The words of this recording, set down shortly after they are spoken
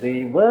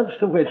The words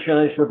to which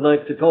I should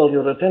like to call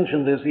your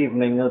attention this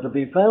evening are to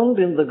be found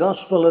in the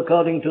Gospel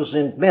according to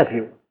St.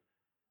 Matthew,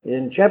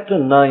 in chapter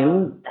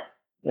 9,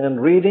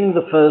 and reading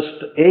the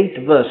first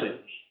 8 verses.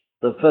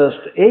 The first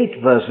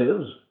 8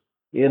 verses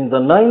in the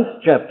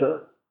 9th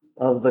chapter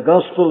of the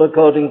Gospel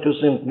according to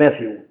St.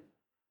 Matthew.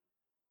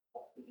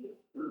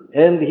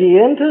 And he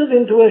entered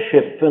into a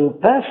ship and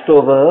passed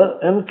over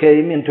and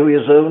came into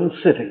his own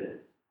city.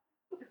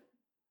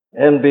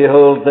 And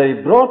behold, they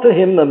brought to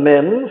him a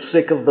man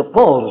sick of the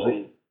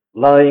palsy,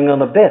 lying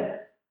on a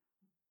bed.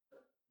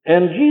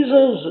 And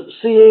Jesus,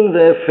 seeing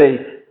their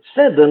faith,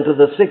 said unto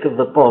the sick of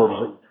the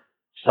palsy,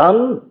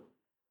 Son,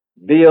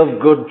 be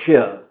of good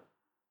cheer,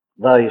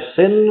 thy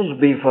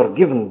sins be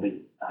forgiven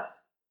thee.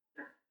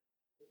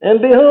 And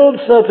behold,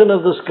 certain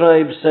of the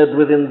scribes said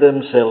within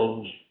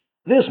themselves,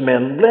 This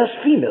man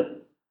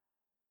blasphemeth.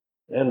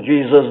 And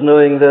Jesus,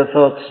 knowing their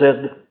thoughts,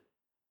 said,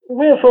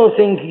 Wherefore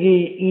think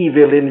ye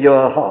evil in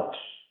your hearts?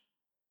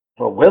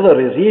 For whether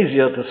is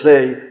easier to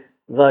say,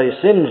 Thy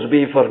sins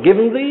be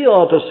forgiven thee,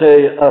 or to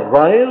say,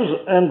 Arise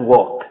and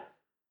walk?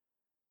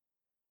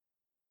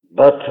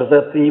 But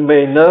that ye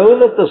may know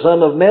that the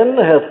Son of Man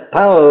hath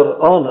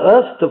power on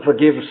earth to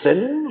forgive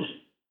sins,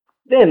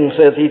 then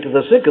saith he to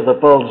the sick of the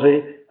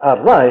palsy,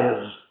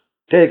 Arise,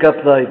 take up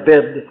thy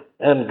bed,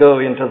 and go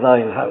into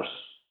thine house.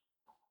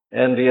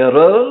 And he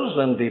arose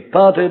and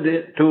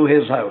departed to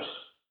his house.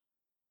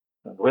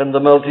 And when the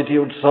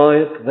multitude saw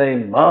it, they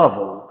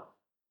marveled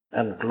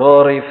and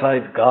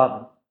glorified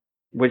God,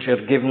 which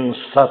had given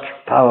such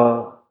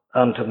power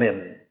unto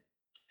men.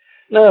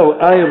 Now,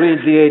 I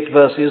read the 8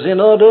 verses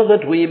in order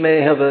that we may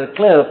have a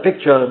clear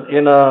picture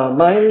in our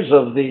minds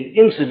of the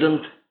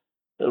incident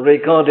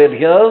recorded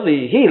here,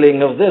 the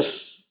healing of this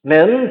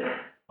man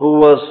who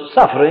was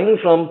suffering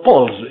from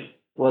palsy,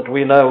 what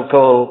we now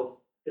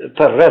call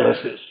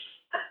paralysis.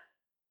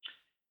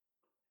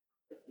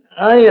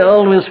 I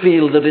always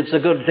feel that it's a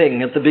good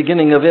thing at the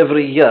beginning of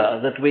every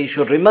year that we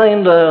should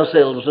remind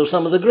ourselves of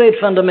some of the great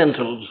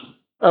fundamentals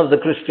of the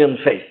Christian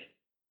faith.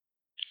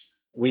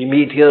 We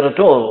meet here at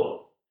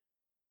all,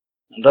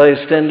 and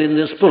I stand in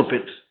this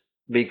pulpit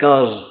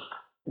because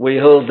we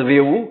hold the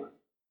view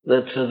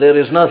that there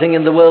is nothing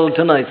in the world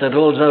tonight that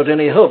holds out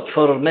any hope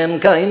for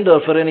mankind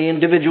or for any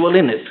individual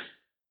in it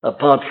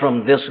apart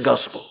from this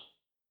gospel.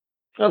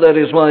 And that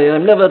is why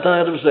I'm never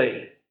tired of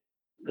saying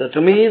that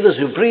to me the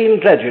supreme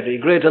tragedy,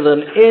 greater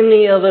than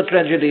any other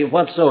tragedy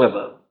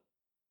whatsoever,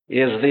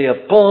 is the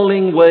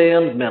appalling way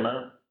and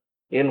manner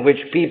in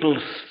which people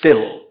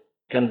still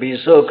can be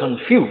so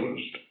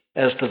confused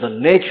as to the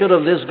nature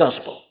of this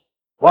gospel,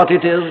 what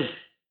it is,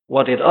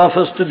 what it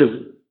offers to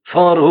do,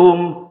 for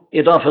whom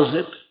it offers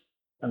it,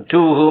 and to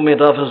whom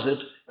it offers it,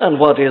 and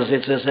what is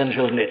its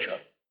essential nature.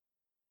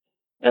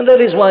 And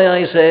that is why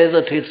I say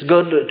that it's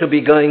good to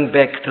be going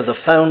back to the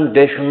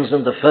foundations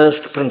and the first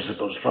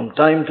principles from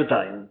time to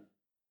time,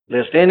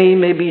 lest any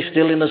may be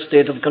still in a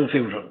state of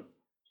confusion.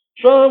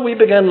 So we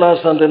began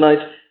last Sunday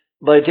night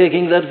by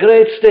taking that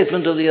great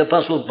statement of the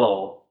Apostle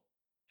Paul.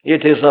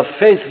 It is a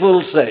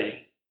faithful saying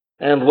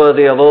and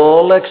worthy of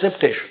all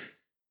acceptation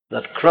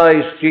that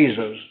Christ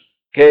Jesus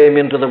came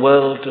into the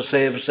world to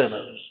save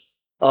sinners,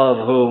 of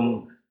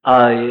whom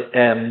I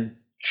am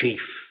chief.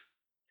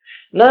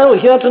 Now,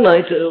 here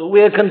tonight,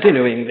 we are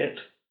continuing that,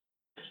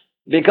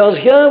 because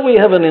here we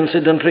have an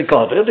incident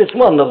recorded. It's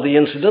one of the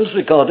incidents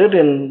recorded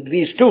in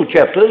these 2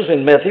 chapters,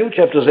 in Matthew,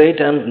 chapters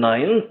 8 and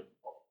 9.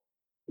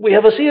 We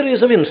have a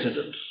series of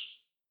incidents.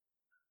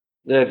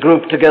 They're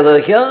grouped together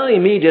here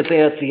immediately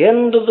at the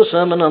end of the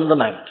Sermon on the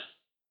Mount.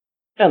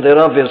 And they're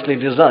obviously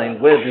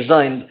were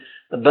designed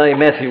by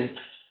Matthew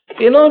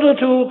in order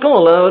to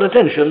call our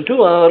attention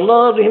to our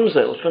Lord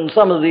himself and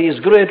some of these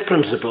great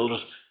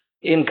principles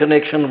in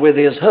connection with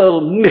his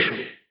whole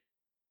mission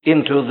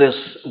into this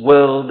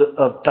world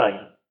of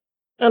time.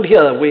 And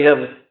here we have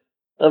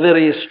a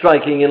very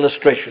striking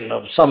illustration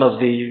of some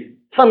of the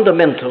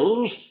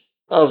fundamentals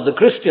of the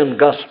Christian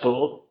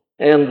gospel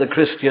and the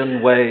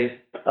Christian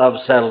way of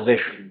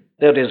salvation.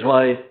 That is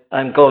why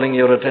I'm calling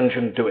your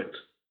attention to it.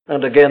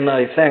 And again,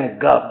 I thank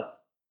God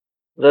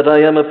that I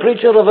am a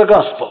preacher of a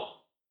gospel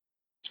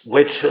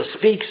which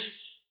speaks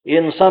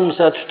in some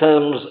such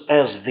terms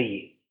as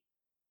thee.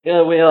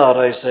 Here we are,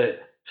 I say,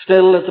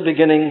 still at the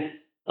beginning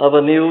of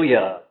a new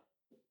year,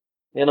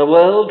 in a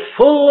world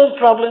full of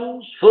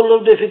problems, full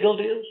of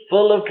difficulties,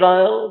 full of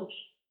trials,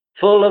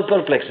 full of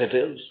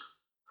perplexities,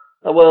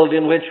 a world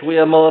in which we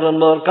are more and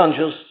more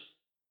conscious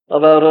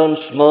of our own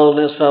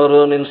smallness, our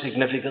own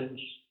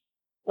insignificance,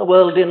 a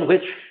world in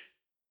which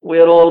we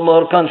are all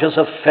more conscious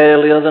of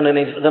failure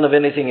than of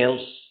anything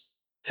else,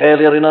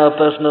 failure in our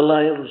personal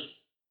lives,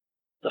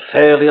 the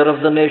failure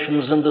of the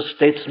nations and the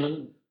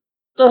statesmen.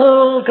 The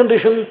whole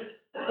condition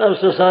of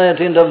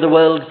society and of the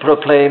world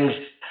proclaims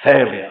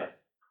failure.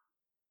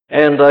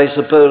 And I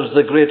suppose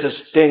the greatest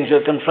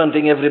danger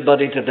confronting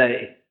everybody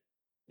today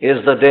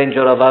is the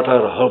danger of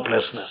utter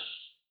hopelessness,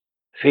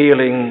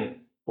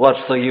 feeling,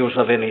 what's the use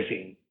of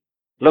anything?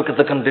 Look at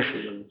the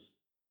conditions.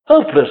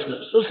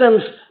 Hopelessness, a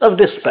sense of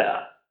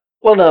despair.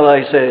 Well, now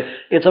I say,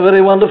 it's a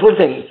very wonderful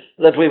thing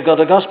that we've got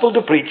a gospel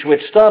to preach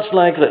which starts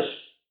like this.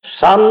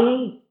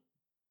 Son,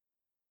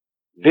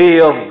 be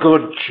of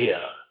good cheer.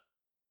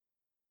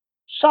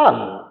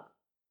 Son,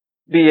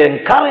 be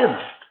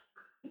encouraged.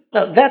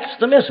 Now, that's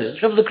the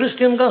message of the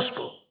Christian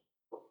gospel.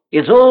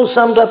 It's all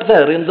summed up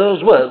there in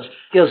those words.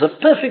 Here's a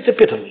perfect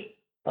epitome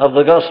of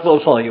the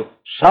gospel for you.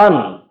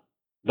 Son,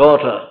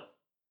 daughter,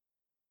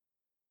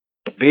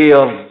 be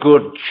of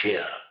good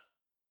cheer.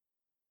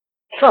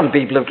 Some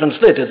people have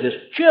translated this,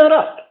 cheer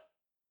up,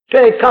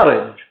 take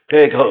courage,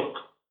 take hope.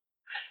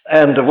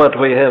 And what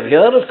we have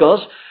here, of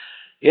course,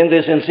 in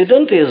this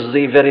incident is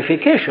the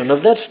verification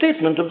of that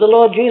statement of the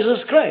Lord Jesus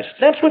Christ.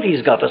 That's what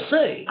he's got to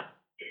say.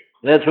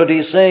 That's what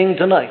he's saying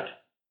tonight.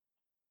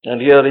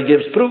 And here he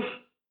gives proof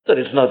that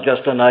it's not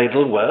just an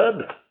idle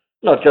word,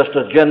 not just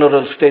a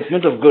general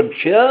statement of good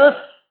cheer.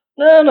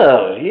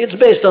 No, it's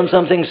based on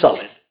something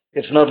solid.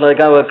 It's not like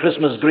our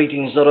Christmas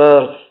greetings or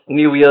our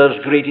New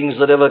Year's greetings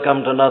that ever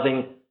come to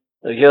nothing.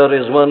 Here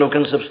is one who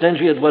can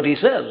substantiate what he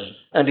says,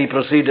 and he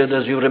proceeded,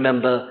 as you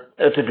remember,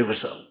 to do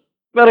so.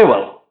 Very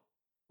well.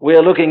 We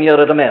are looking here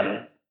at a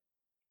man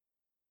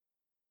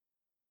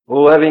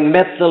who, having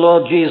met the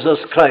Lord Jesus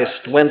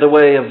Christ, went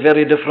away a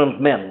very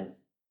different man,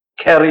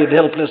 carried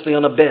helplessly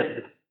on a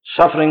bed,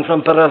 suffering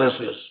from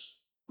paralysis.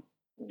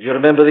 You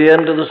remember the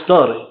end of the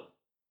story?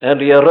 And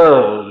he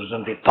arose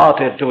and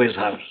departed to his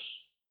house.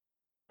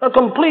 A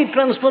complete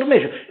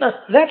transformation. Now,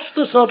 that's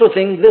the sort of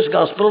thing this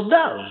gospel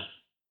does.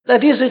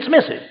 That is its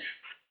message.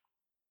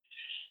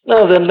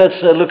 Now then,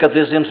 let's look at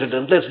this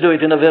incident. Let's do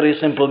it in a very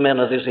simple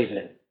manner this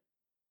evening.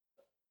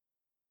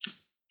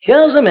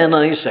 Here's a man,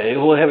 I say,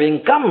 who,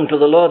 having come to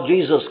the Lord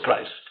Jesus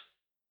Christ,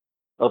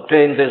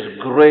 obtained this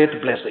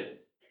great blessing.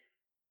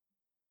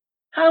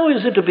 How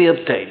is it to be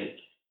obtained?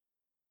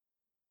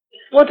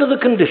 What are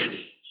the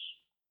conditions?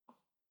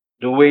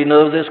 Do we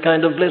know this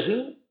kind of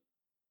blessing?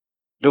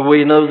 Do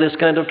we know this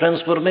kind of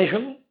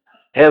transformation?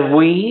 Have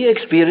we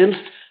experienced,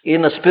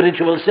 in a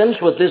spiritual sense,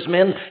 what this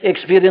man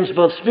experienced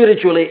both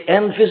spiritually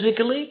and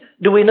physically?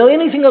 Do we know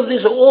anything of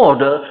this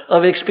order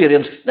of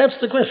experience? That's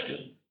the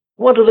question.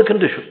 What are the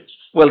conditions?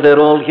 Well, they're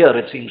all here,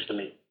 it seems to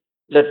me.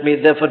 Let me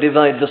therefore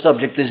divide the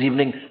subject this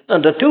evening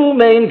under two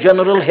main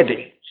general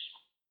headings.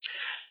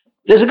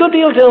 There's a good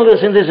deal told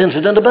us in this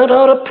incident about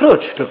our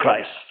approach to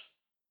Christ.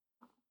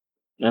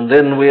 And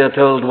then we are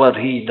told what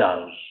he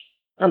does.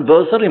 And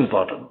both are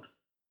important.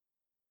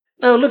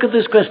 Now look at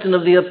this question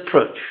of the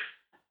approach.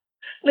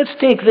 Let's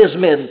take this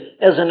man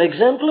as an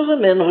example of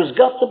a man who's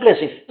got the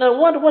blessing. Now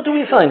what do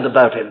we find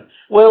about him?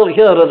 Well,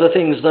 here are the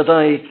things that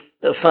I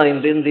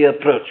find in the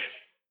approach.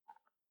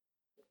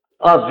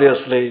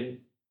 Obviously,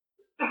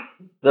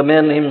 the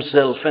man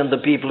himself and the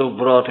people who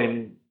brought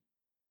him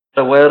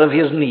are aware of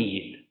his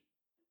need.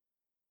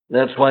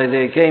 That's why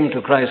they came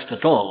to Christ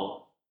at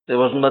all. There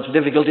wasn't much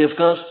difficulty, of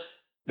course.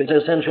 It's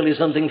essentially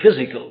something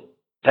physical,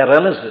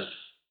 paralysis,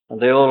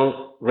 and they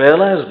all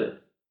realized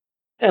it.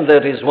 And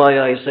that is why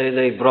I say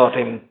they brought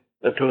him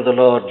to the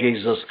Lord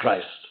Jesus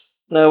Christ.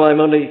 Now, I'm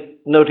only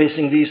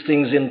noticing these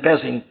things in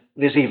passing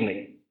this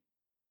evening.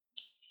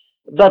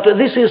 But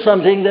this is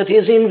something that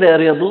is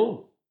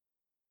invariable.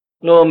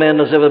 No man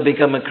has ever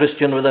become a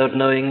Christian without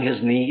knowing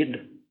his need.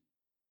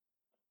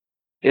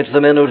 It's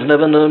the man who's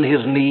never known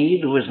his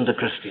need who isn't a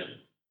Christian.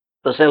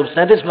 The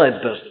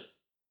self-satisfied person.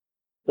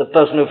 The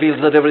person who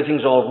feels that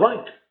everything's all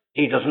right.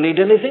 He doesn't need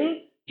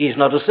anything. He's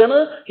not a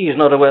sinner. He's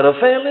not aware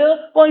of failure.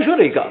 Why should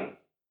he come?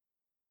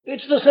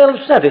 It's the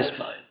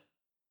self-satisfied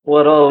who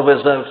are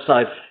always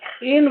outside.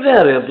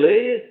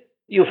 Invariably,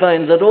 you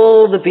find that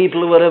all the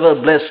people who were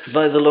ever blessed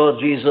by the Lord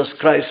Jesus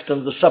Christ,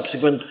 and the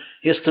subsequent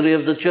history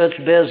of the church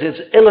bears its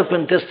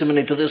eloquent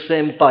testimony to this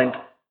same point.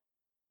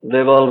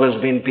 They've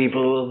always been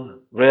people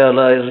who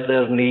realized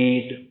their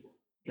need,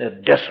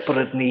 their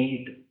desperate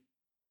need.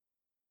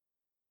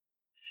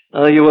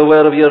 Are you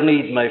aware of your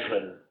need, my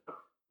friend?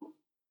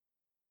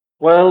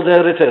 Well,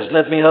 there it is.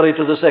 Let me hurry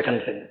to the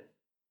second thing.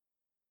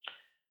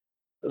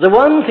 The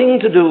one thing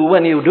to do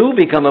when you do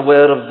become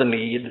aware of the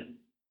need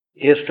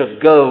is to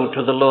go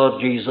to the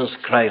Lord Jesus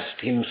Christ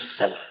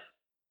himself.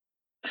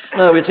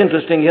 Now, it's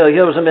interesting here.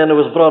 Here was a man who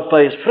was brought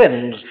by his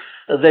friends.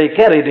 They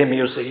carried him,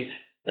 you see.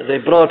 They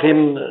brought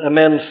him, a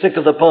man sick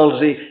of the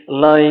palsy,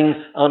 lying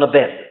on a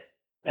bed.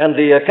 And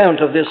the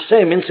account of this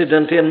same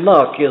incident in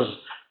Mark is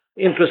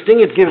interesting.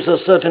 It gives us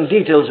certain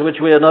details which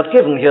we are not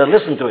given here.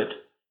 Listen to it.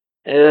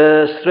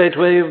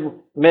 Straightway,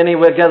 many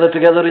were gathered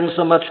together,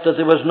 insomuch that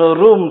there was no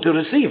room to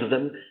receive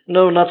them,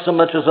 no, not so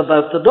much as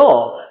about the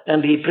door.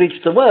 And he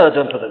preached the word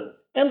unto them.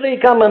 And they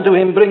come unto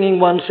him, bringing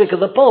one sick of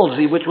the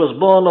palsy, which was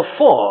borne of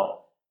 4.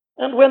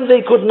 And when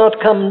they could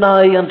not come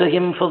nigh unto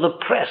him for the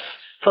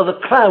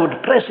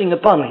crowd pressing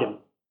upon him,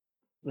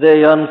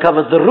 they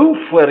uncovered the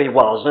roof where he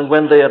was, and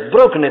when they had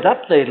broken it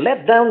up, they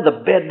let down the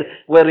bed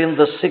wherein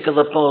the sick of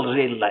the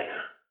palsy lay.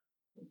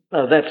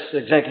 Now, that's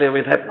exactly how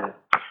it happened.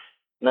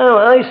 Now,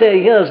 I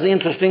say, here's the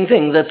interesting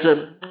thing, that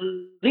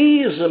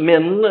these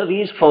men,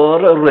 these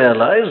 4,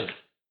 realized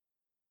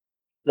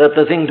that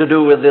the thing to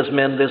do with this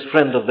man, this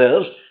friend of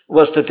theirs,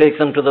 was to take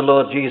them to the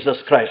Lord Jesus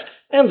Christ.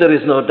 And there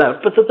is no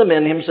doubt but that the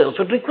men himself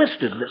had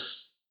requested this.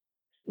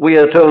 We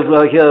are told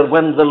here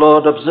when the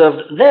Lord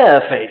observed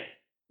their faith.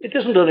 It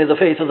isn't only the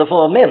faith of the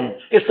 4 men,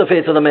 it's the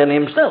faith of the man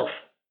himself.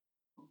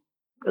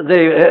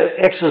 They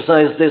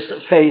exercised this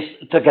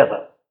faith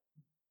together.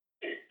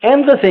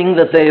 And the thing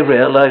that they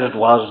realized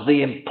was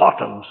the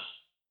importance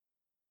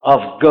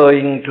of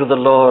going to the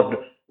Lord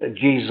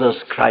Jesus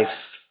Christ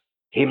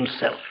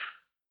himself.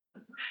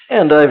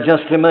 And I've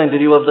just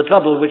reminded you of the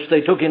trouble which they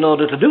took in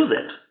order to do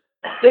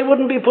that. They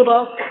wouldn't be put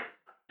off.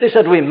 They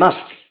said, we must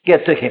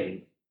get to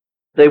him.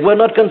 They were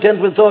not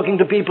content with talking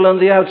to people on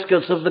the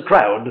outskirts of the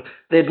crowd.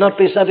 They'd not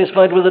be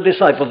satisfied with the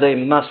disciple. They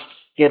must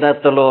get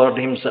at the Lord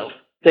himself.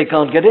 They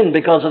can't get in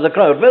because of the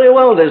crowd. Very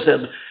well, they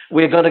said,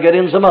 we're going to get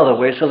in some other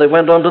way. So they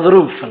went onto the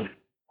roof and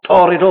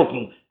tore it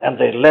open, and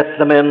they let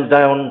the men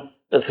down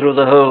through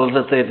the hole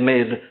that they'd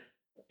made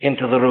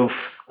into the roof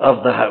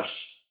of the house.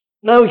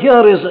 Now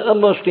here is a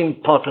most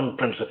important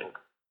principle.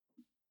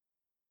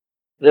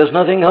 There's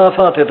nothing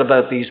half-hearted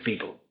about these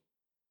people.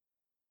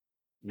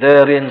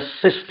 They're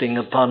insisting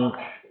upon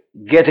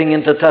getting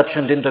into touch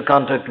and into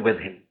contact with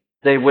him.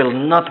 They will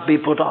not be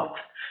put off.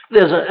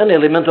 There's an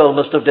element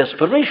almost of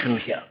desperation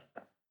here.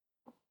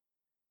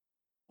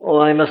 Oh,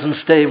 I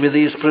mustn't stay with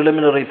these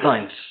preliminary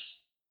points.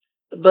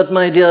 But,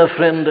 my dear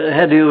friend,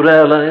 had you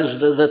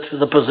realized that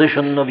the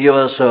position of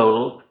your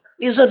soul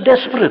is a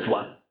desperate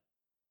one?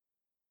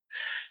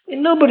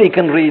 Nobody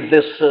can read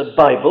this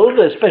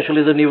Bible,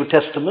 especially the New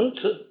Testament,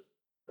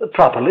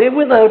 properly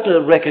without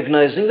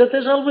recognizing that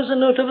there's always a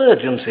note of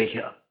urgency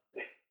here.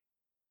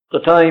 The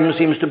time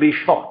seems to be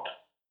short.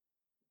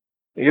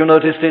 You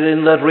noticed it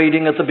in that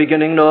reading at the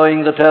beginning,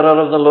 knowing the terror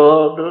of the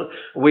Lord,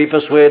 we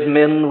persuade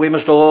men we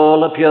must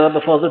all appear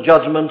before the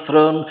judgment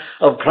throne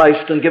of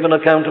Christ and give an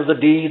account of the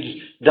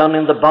deeds done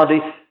in the body.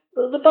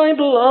 The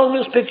Bible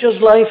always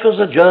pictures life as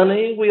a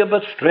journey. We are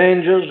but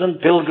strangers and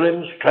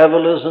pilgrims,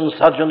 travelers and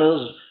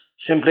sojourners,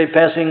 simply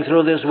passing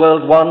through this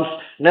world once,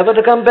 never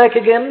to come back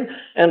again,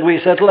 and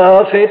we settle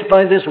our fate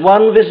by this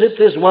one visit,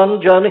 this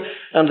one journey,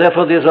 and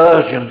therefore there's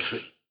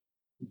urgency.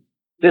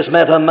 This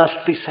matter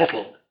must be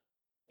settled.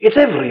 It's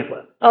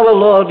everywhere. Our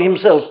Lord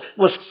himself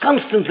was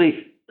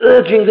constantly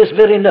urging this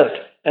very note,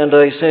 and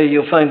I say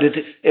you find it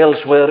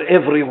elsewhere,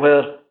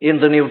 everywhere in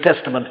the New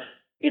Testament.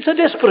 It's a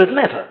desperate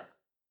matter.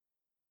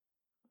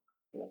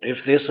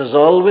 If this has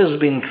always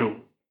been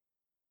true,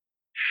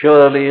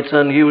 surely it's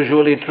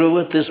unusually true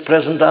at this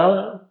present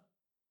hour,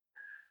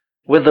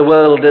 with the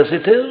world as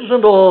it is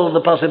and all the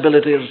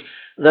possibilities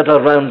that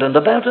are round and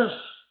about us.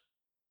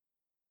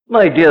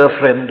 My dear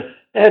friend,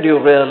 had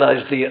you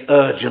realized the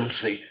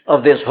urgency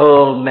of this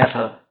whole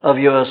matter of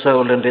your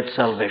soul and its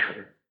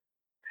salvation?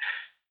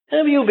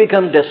 Have you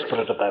become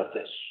desperate about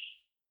this?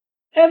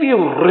 Have you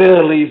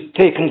really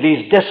taken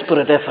these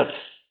desperate efforts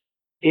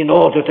in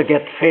order to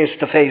get face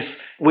to face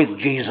with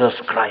Jesus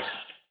Christ?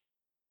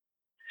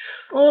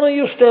 Or are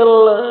you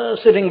still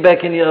sitting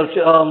back in your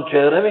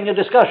armchair having a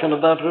discussion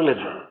about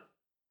religion,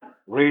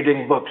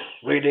 reading books,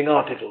 reading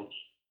articles,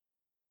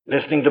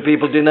 listening to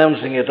people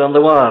denouncing it on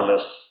the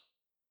wireless?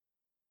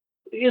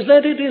 Is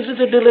that it? Is it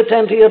a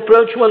dilettante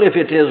approach? Well, if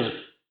it is,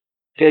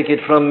 take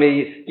it from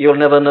me, you'll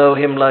never know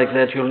him like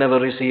that. You'll never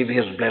receive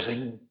his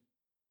blessing.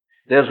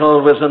 There's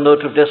always a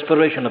note of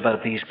desperation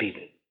about these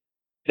people.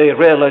 They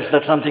realize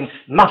that something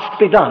must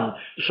be done,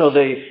 so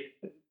they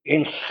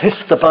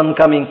insist upon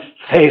coming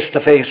face to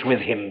face with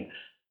him.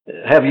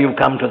 Have you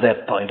come to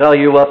that point? Are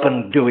you up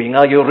and doing?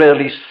 Are you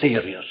really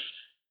serious?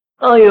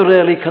 Are you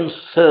really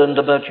concerned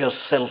about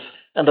yourself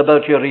and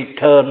about your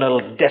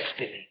eternal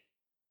destiny?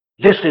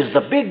 This is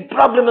the big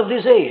problem of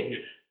this age.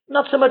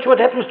 Not so much what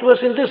happens to us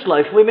in this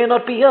life. We may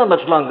not be here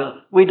much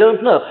longer. We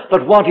don't know.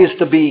 But what is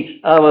to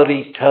be our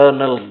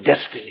eternal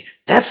destiny?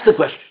 That's the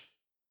question.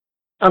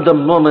 And the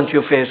moment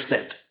you face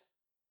that,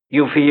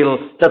 you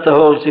feel that the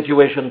whole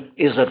situation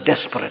is a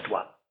desperate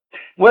one.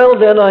 Well,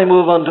 then I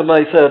move on to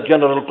my third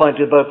general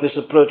point about this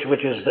approach,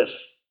 which is this.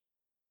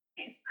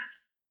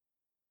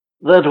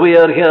 That we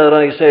are here,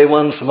 I say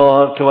once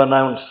more, to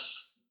announce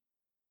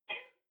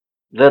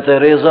that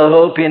there is a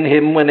hope in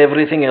him when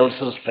everything else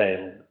has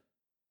failed.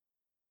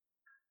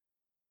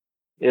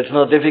 It's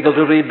not difficult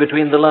to read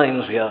between the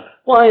lines here.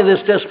 Why this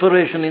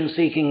desperation in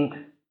seeking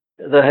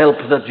the help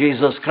that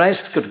Jesus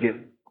Christ could give?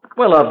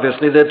 Well,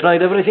 obviously they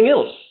tried everything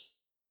else.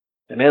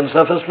 The man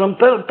suffers from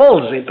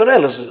palsy,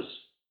 paralysis.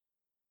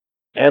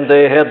 And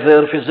they had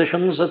their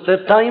physicians at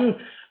that time.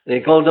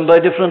 They called them by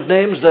different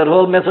names. Their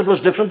whole method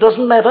was different.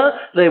 Doesn't matter.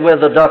 They were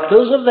the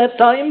doctors of that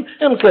time,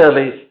 and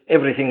clearly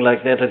everything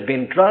like that had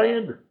been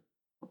tried.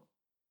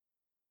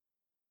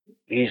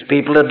 These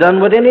people had done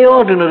what any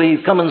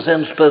ordinary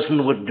common-sense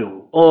person would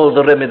do. All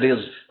the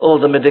remedies, all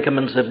the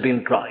medicaments had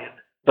been tried,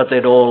 but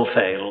they'd all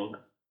failed.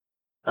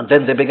 And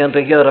then they began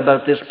to hear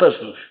about this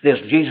person, this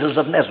Jesus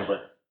of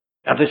Nazareth,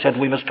 and they said,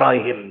 we must try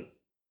him.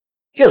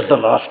 Here's the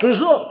last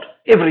resort.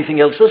 Everything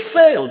else has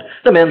failed.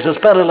 The man's as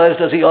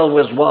paralyzed as he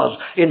always was,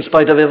 in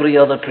spite of every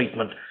other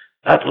treatment.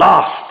 At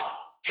last,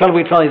 Shall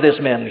we try this,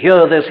 men?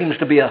 Here there seems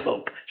to be a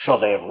hope. So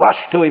they rush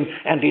to him,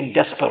 and in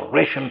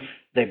desperation,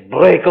 they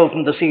break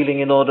open the ceiling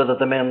in order that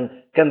the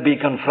men can be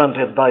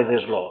confronted by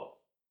this law.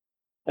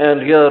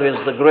 And here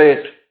is the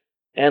great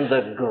and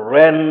the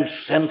grand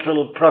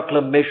central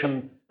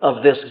proclamation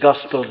of this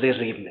gospel this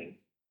evening.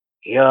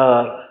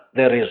 Here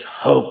there is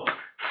hope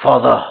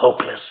for the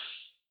hopeless.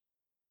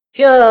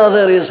 Here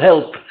there is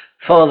help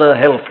for the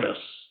helpless.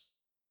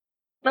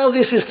 Now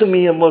this is to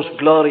me a most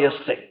glorious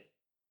thing.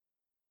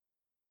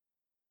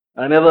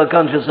 I'm ever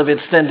conscious of it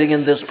standing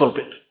in this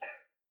pulpit.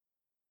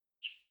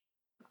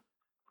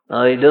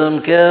 I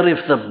don't care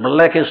if the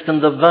blackest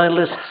and the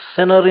vilest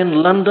sinner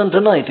in London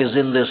tonight is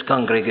in this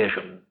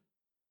congregation.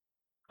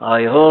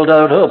 I hold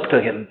out hope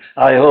to him.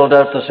 I hold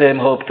out the same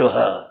hope to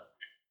her.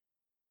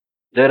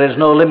 There is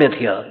no limit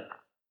here.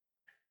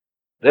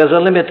 There's a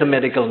limit to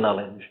medical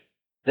knowledge.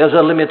 There's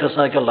a limit to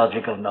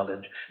psychological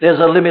knowledge. There's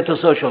a limit to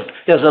social.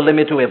 There's a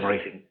limit to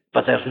everything.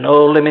 But there's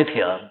no limit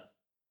here.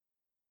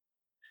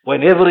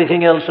 When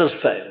everything else has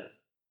failed,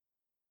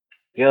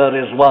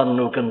 here is one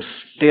who can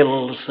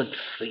still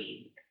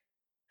succeed.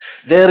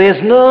 There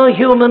is no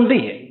human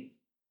being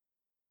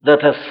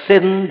that has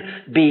sinned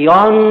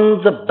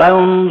beyond the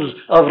bounds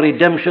of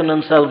redemption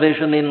and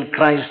salvation in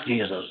Christ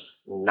Jesus.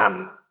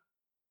 None.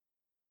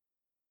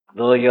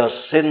 Though your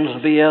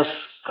sins be as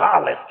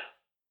scarlet,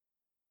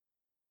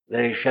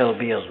 they shall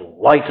be as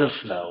white as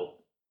snow.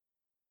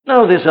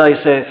 Now this,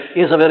 I say,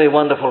 is a very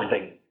wonderful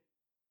thing.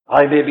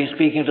 I may be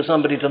speaking to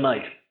somebody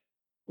tonight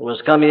who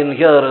has come in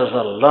here as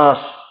a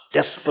last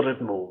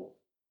desperate move.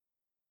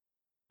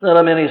 There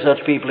are many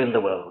such people in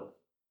the world.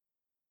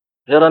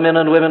 There are men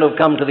and women who've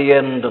come to the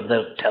end of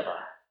their tether.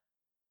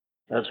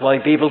 That's why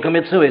people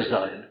commit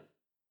suicide.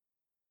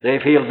 They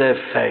feel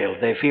they've failed.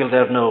 They feel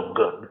they're no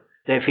good.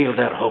 They feel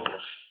they're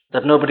hopeless,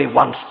 that nobody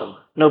wants them,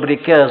 nobody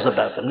cares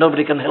about them,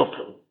 nobody can help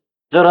them.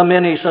 There are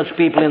many such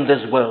people in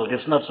this world.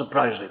 It's not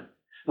surprising.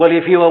 Well,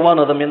 if you are one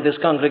of them in this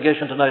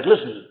congregation tonight,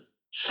 listen.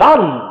 Son,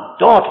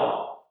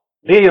 daughter,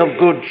 be of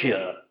good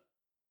cheer.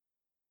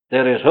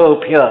 There is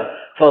hope here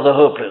for the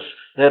hopeless.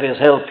 There is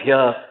help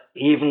here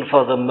even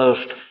for the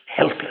most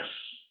helpless.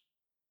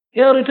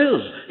 Here it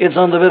is. It's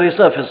on the very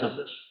surface of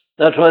this.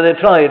 That's why they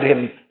tried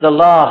him, the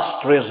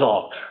last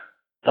resort,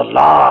 the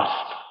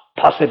last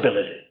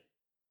possibility.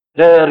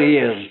 There he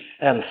is,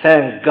 and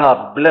thank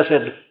God,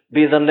 blessed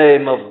be the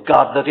name of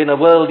God, that in a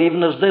world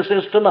even as this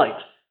is tonight,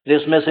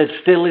 this message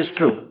still is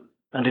true,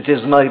 and it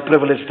is my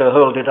privilege to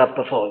hold it up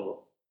before you.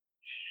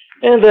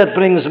 And that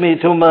brings me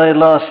to my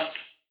last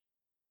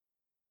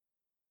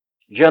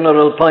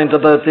general point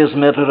about this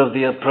matter of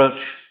the approach.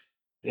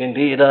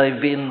 Indeed,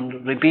 I've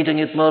been repeating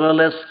it more or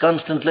less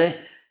constantly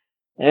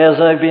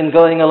as I've been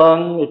going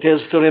along. It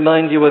is to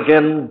remind you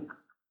again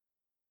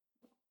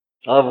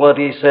of what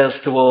he says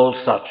to all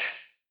such.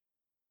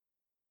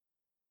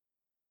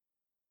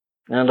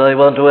 And I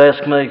want to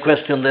ask my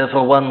question,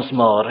 therefore, once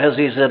more. Has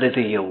he said it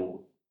to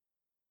you?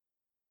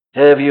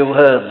 Have you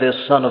heard this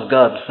Son of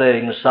God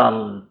saying,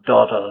 son,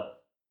 daughter,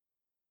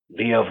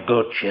 be of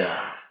good cheer?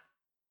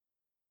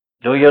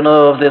 Do you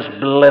know of this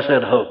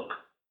blessed hope?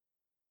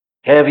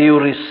 Have you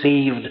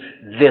received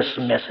this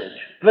message?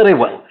 Very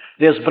well.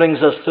 This brings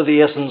us to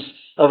the essence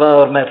of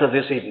our matter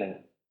this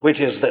evening, which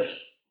is this.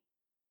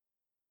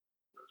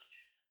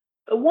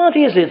 What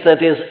is it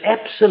that is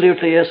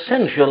absolutely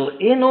essential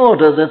in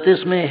order that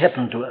this may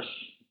happen to us?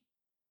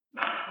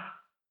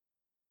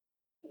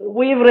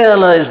 We've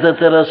realized that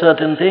there are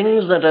certain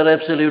things that are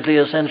absolutely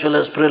essential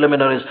as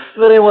preliminaries.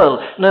 Very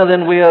well. Now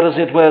then, we are, as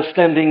it were,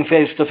 standing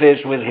face to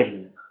face with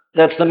him.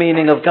 That's the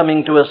meaning of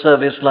coming to a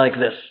service like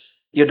this.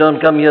 You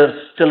don't come here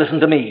to listen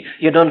to me.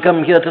 You don't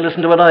come here to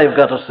listen to what I've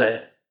got to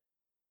say.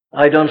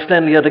 I don't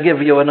stand here to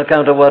give you an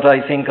account of what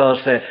I think or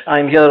say.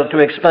 I'm here to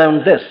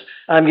expound this.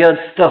 I'm here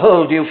to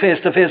hold you face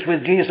to face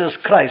with Jesus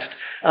Christ.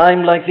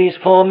 I'm like these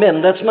four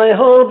men. That's my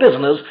whole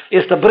business,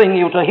 is to bring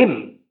you to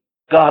him.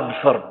 God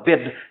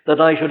forbid that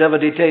I should ever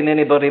detain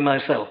anybody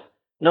myself.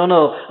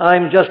 No,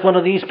 I'm just one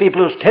of these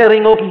people who's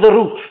tearing open the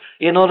roof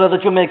in order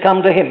that you may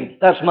come to him.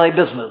 That's my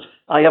business.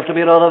 I have to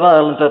be rather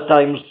violent at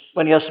times.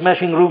 When you're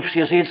smashing roofs,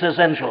 you see, it's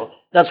essential.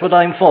 That's what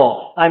I'm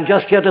for. I'm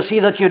just here to see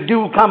that you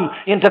do come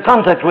into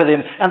contact with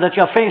him and that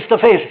you're face to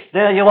face.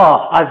 There you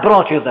are. I've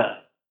brought you there.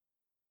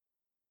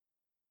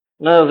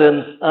 Now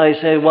then, I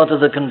say, what are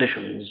the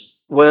conditions?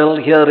 Well,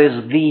 here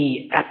is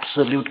the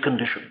absolute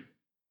condition.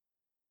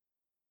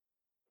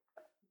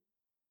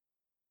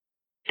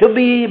 To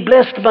be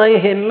blessed by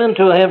him and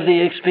to have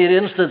the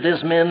experience that this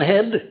man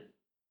had,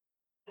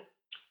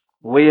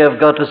 we have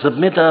got to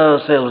submit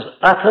ourselves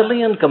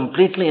utterly and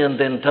completely and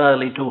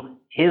entirely to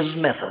his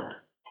method.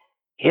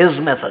 His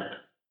method.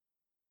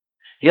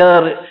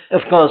 Here,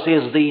 of course,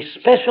 is the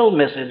special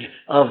message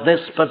of this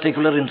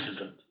particular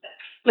incident.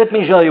 Let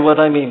me show you what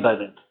I mean by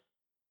that.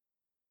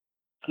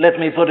 Let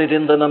me put it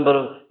in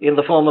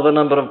the form of a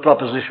number of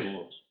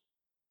propositions.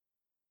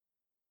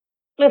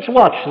 Let's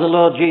watch the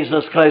Lord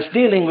Jesus Christ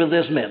dealing with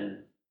this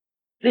man.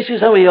 This is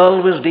how he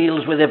always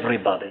deals with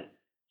everybody.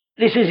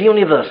 This is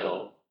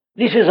universal.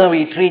 This is how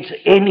he treats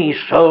any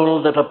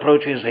soul that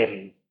approaches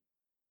him.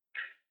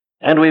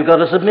 And we've got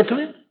to submit to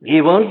it.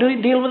 He won't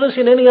deal with us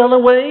in any other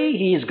way.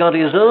 He's got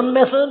his own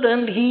method,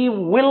 and he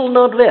will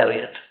not vary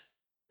it.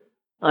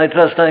 I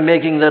trust I'm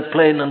making that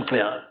plain and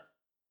clear.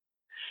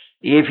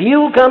 If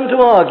you come to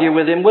argue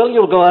with him, well,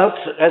 you'll go out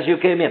as you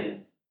came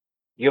in.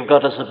 You've got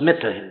to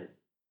submit to him.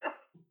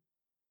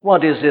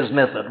 What is his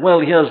method? Well,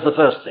 here's the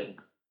first thing.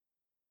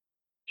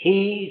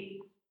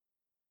 He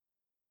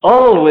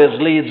always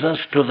leads us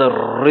to the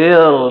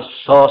real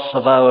source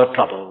of our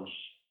troubles.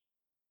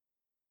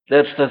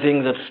 That's the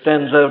thing that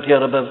stands out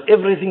here above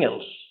everything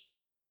else.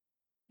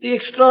 The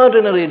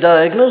extraordinary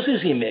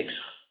diagnosis he makes.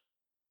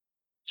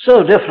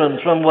 So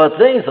different from what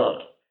they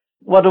thought.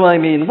 What do I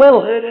mean?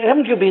 Well,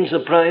 haven't you been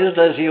surprised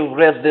as you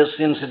read this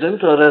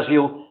incident or as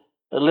you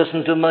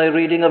listened to my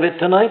reading of it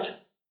tonight?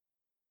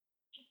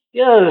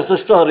 Here's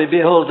the story.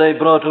 Behold, they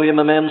brought to him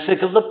a man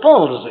sick of the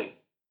palsy,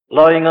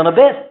 lying on a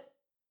bed.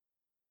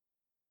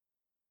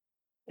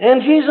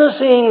 And Jesus,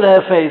 seeing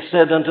their faith,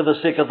 said unto the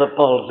sick of the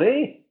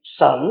palsy,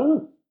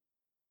 Son,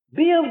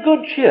 be of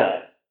good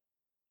cheer.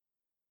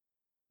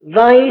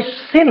 Thy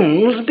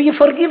sins be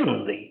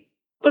forgiven thee.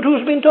 But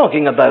who's been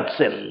talking about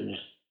sins?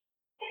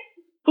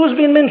 Who's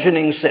been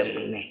mentioning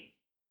sins?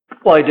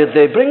 Why did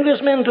they bring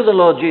this man to the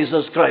Lord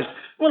Jesus Christ?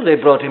 Well, they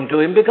brought him to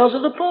him because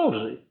of the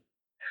palsy.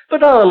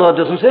 But our Lord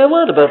doesn't say a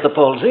word about the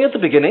palsy at the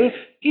beginning.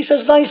 He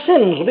says, thy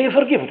sins be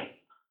forgiven.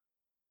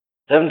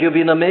 Haven't you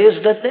been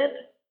amazed at that?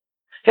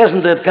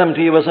 Hasn't that come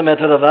to you as a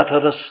matter of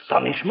utter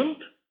astonishment?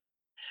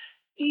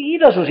 He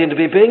doesn't seem to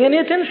be paying any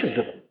attention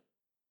to them.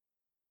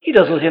 He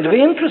doesn't seem to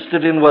be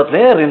interested in what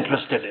they're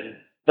interested in.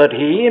 But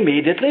he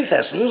immediately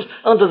fastens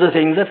onto the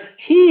thing that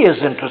he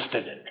is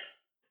interested in.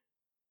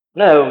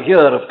 Now, here,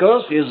 of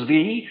course, is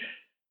the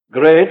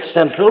great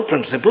central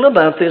principle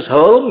about this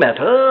whole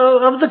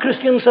matter of the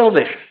Christian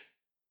salvation.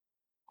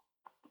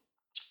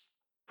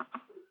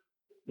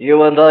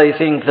 You and I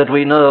think that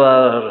we know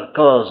our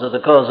cause, or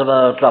the cause of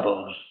our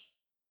troubles.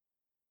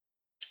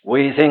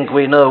 We think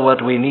we know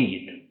what we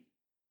need.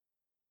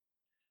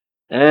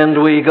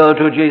 And we go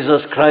to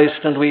Jesus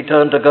Christ and we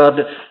turn to God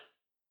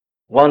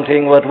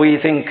wanting what we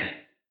think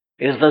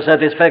is the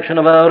satisfaction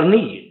of our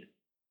need.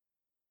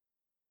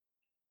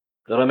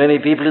 There are many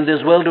people in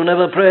this world who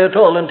never pray at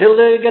all until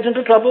they get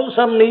into trouble,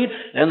 some need,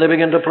 and they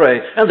begin to pray.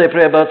 And they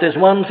pray about this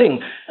one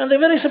thing. And they're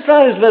very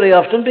surprised very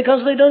often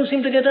because they don't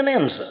seem to get an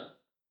answer.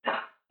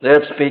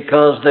 That's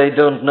because they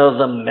don't know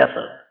the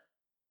method.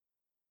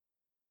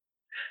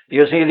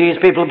 You see, these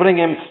people bring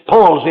him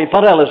palsy,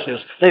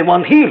 paralysis. They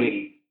want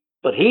healing.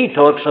 But he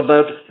talks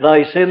about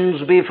thy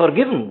sins be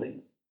forgiven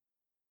thee.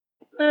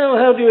 Now,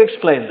 how do you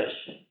explain this?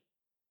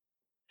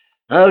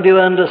 How do you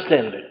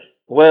understand it?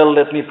 Well,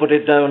 let me put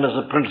it down as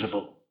a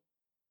principle.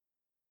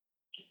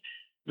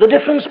 The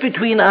difference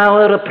between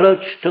our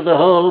approach to the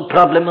whole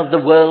problem of the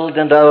world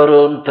and our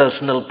own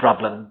personal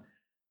problem,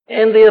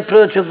 and the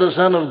approach of the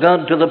Son of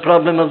God to the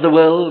problem of the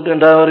world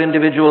and our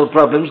individual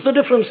problems, the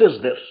difference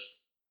is this.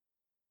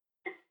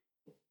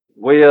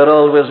 We are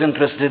always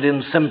interested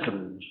in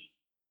symptoms,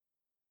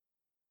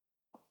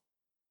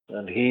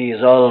 and he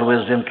is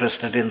always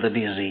interested in the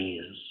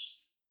disease.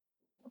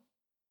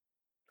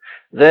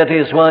 That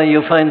is why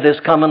you find this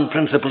common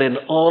principle in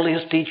all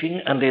his teaching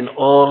and in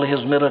all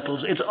his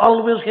miracles. It's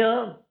always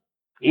here,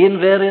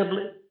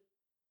 invariably.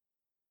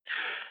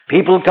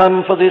 People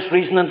come for this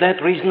reason and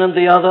that reason and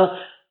the other,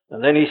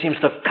 and then he seems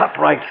to cut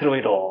right through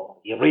it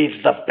all. He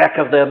reads the back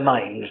of their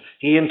minds.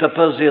 He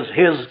interposes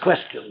his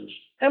questions.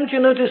 Haven't you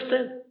noticed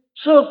that?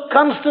 So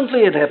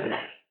constantly it happens.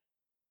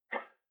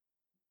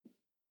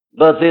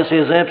 But this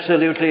is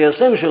absolutely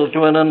essential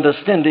to an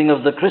understanding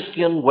of the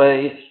Christian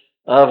way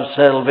of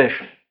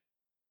salvation.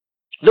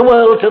 The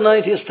world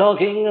tonight is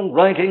talking and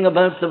writing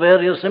about the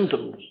various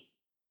symptoms.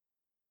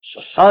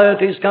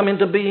 Societies come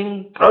into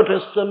being,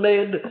 protests are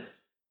made,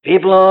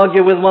 people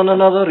argue with one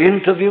another,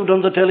 interviewed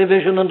on the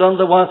television and on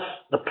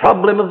the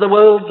problem of the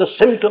world, the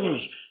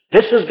symptoms.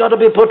 This has got to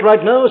be put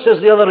right now,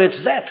 says the other,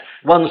 it's that.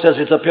 One says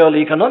it's a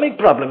purely economic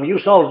problem. You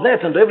solve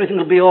that and everything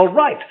will be all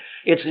right.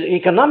 It's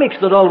economics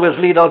that always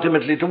lead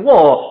ultimately to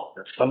war.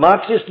 That's the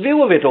Marxist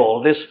view of it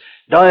all, this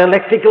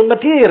dialectical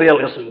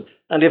materialism.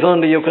 And if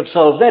only you could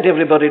solve that,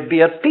 everybody'd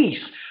be at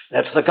peace.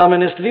 That's the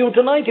communist view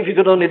tonight. If you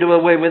could only do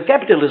away with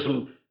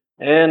capitalism,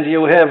 and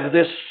you have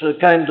this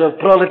kind of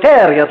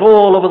proletariat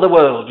all over the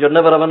world, you'd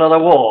never have another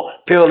war.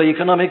 Purely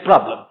economic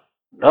problem.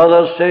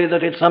 Others say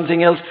that it's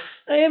something else.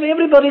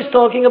 Everybody's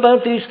talking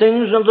about these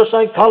things, and the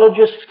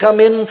psychologists come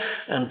in,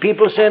 and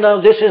people say,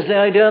 now this is the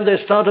idea, and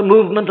they start a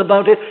movement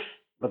about it.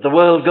 But the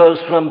world goes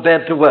from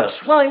bad to worse.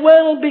 Why?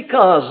 Well,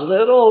 because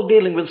they're all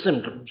dealing with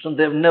symptoms, and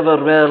they've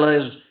never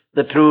realized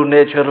the true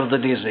nature of the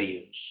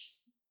disease.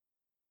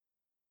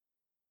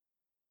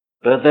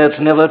 But that's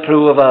never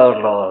true of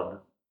our Lord.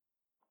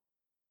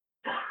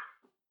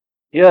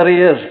 Here he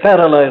is,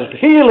 paralyzed.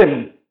 Heal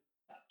him.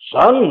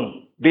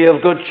 Son, be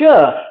of good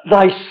cheer.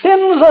 Thy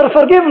sins are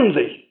forgiven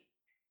thee.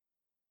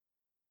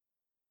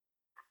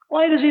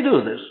 Why does he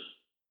do this?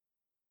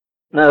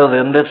 Now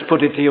then, let's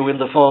put it to you in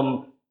the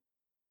form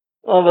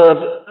of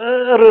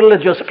a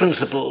religious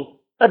principle,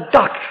 a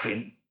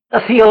doctrine,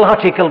 a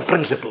theological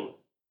principle.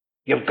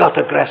 You've got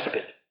to grasp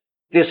it.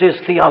 This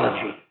is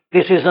theology.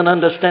 This is an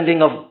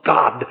understanding of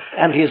God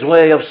and his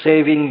way of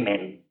saving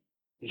men.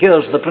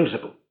 Here's the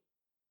principle.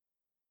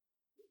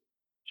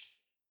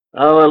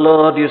 Our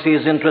Lord, you see,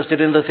 is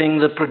interested in the thing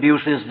that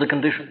produces the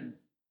condition.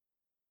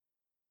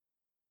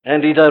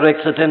 And he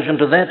directs attention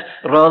to that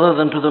rather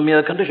than to the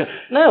mere condition.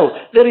 Now,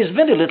 there is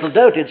very little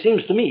doubt, it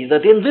seems to me,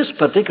 that in this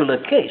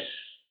particular case,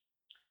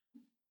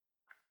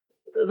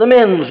 the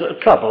man's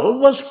trouble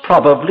was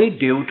probably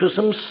due to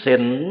some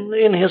sin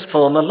in his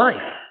former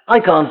life. I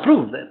can't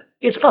prove that.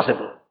 It's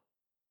possible.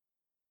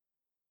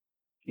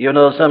 You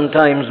know,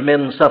 sometimes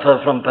men suffer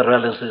from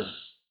paralysis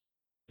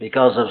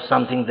because of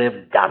something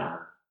they've done.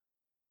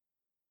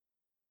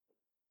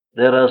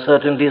 There are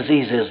certain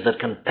diseases that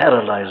can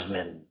paralyze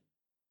men,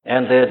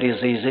 and they're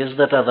diseases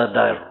that are the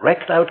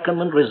direct outcome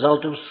and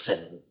result of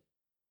sin.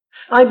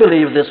 I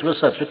believe this was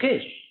such a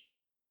case,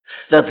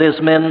 that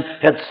this man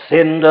had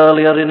sinned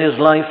earlier in his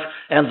life,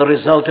 and the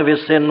result of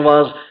his sin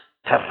was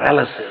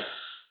paralysis.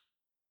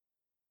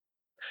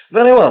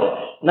 Very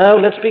well. Now,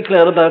 let's be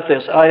clear about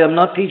this. I am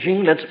not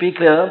teaching, let's be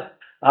clear.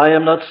 I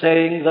am not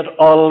saying that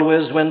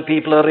always when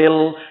people are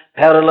ill,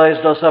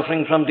 paralyzed, or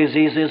suffering from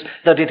diseases,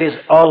 that it is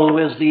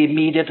always the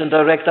immediate and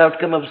direct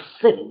outcome of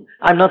sin.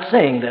 I'm not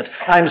saying that.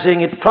 I'm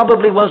saying it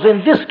probably was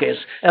in this case,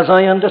 as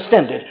I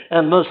understand it,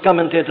 and most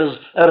commentators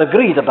are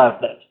agreed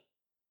about that.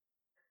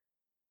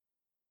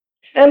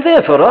 And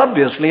therefore,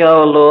 obviously,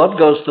 our Lord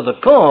goes to the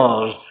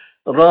cause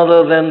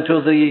rather than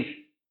to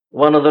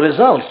one of the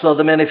results or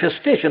the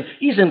manifestation.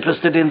 He's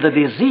interested in the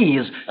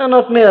disease and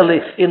not merely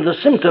in the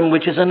symptom,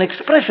 which is an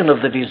expression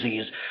of the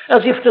disease.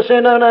 As if to say,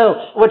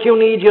 no, what you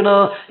need,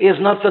 is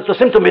not that the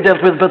symptom be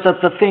dealt with, but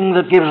that the thing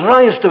that gives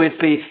rise to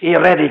it be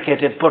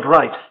eradicated, put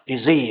right.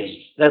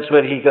 Disease. That's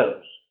where he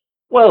goes.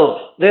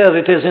 Well, there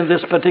it is in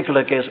this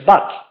particular case.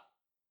 But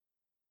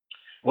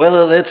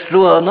whether that's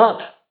true or not,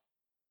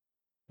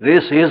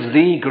 this is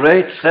the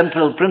great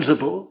central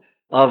principle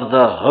of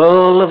the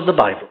whole of the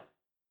Bible.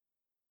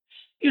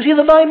 You see,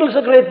 the Bible's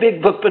a great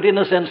big book, but in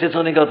a sense it's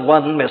only got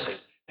one message,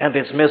 and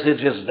its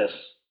message is this: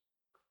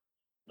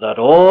 that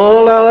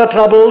all our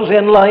troubles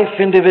in life,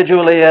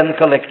 individually and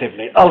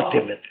collectively,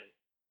 ultimately,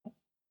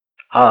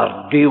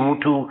 are due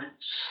to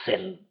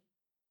sin.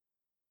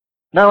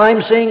 Now,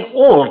 I'm saying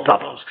all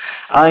troubles.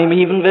 I'm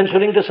even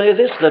venturing to say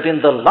this, that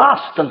in the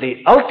last and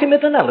the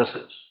ultimate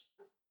analysis,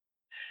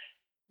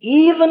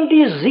 even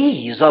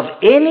disease of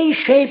any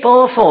shape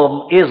or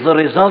form is the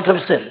result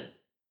of sin.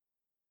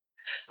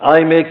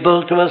 I make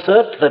bold to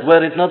assert that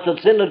were it not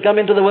that sin had come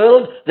into the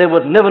world, there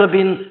would never have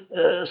been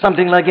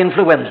something like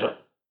influenza.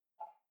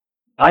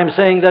 I'm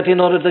saying that in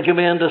order that you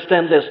may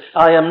understand this.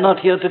 I am not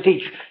here to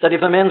teach that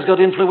if a man's got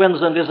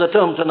influenza and is at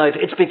home tonight,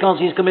 it's because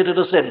he's committed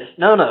a sin.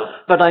 No.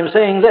 But I'm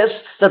saying this,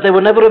 that there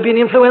would never have been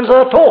influenza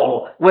at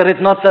all, were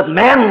it not that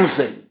man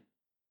sinned.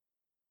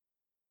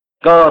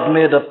 God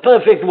made a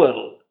perfect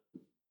world,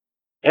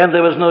 and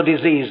there was no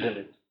disease in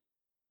it.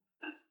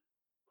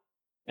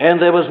 And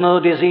there was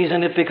no disease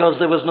in it because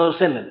there was no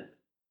sin in it.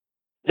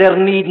 There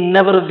need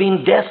never have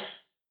been death.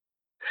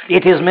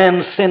 It is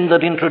man's sin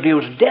that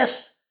introduced death.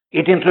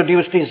 It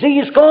introduced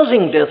disease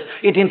causing death.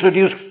 It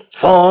introduced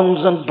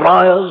thorns and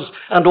briars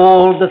and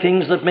all the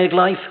things that make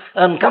life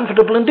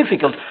uncomfortable and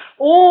difficult.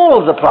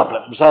 All the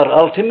problems are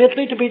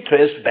ultimately to be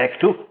traced back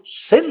to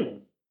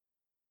sin.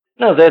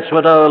 Now that's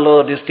what our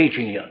Lord is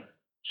teaching here.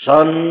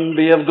 Son,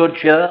 be of good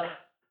cheer.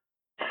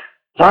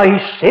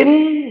 Thy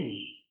sins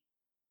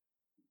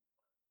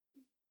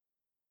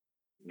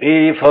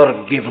be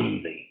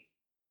forgiven thee.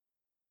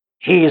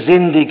 He is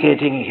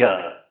indicating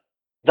here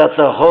that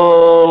the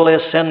whole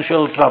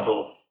essential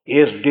trouble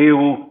is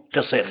due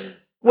to sin.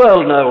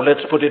 Well, now,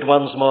 let's put it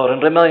once more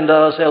and remind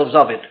ourselves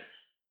of it,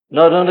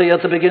 not only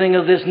at the beginning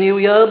of this new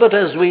year, but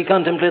as we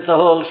contemplate the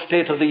whole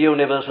state of the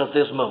universe at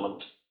this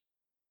moment.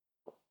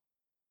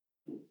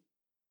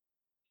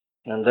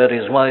 And that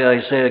is why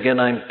I say again,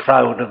 I'm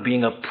proud of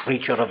being a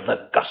preacher of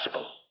the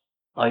gospel.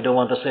 I don't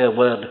want to say a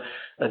word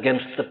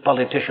against the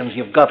politicians.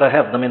 You've got to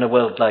have them in a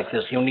world like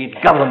this. You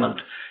need government.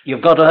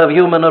 You've got to have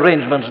human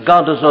arrangements.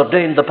 God has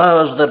ordained the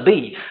powers that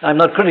be. I'm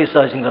not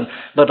criticizing them,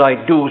 but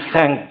I do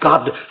thank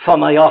God for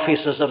my office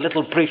as a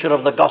little preacher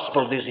of the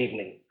gospel this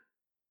evening.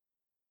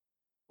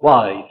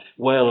 Why?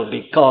 Well,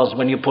 because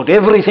when you put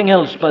everything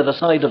else by the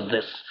side of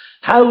this,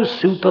 how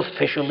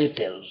superficial it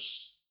is.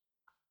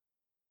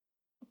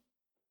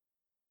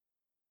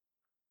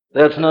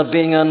 That's not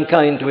being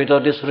unkind to it or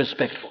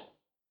disrespectful.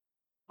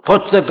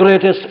 Put the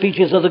greatest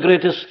speeches of the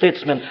greatest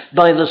statesmen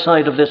by the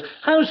side of this.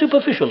 How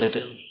superficial it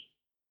is.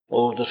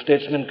 Oh, the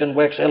statesmen can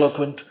wax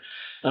eloquent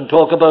and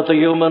talk about the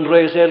human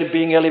race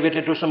being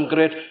elevated to some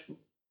great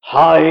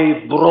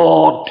high,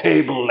 broad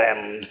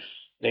tableland.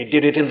 They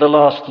did it in the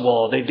last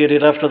war. They did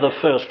it after the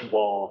first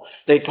war.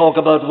 They talk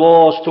about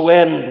wars to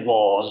end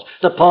wars,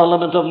 the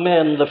Parliament of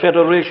Men, the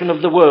Federation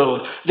of the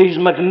World, these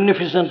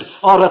magnificent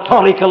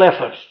oratorical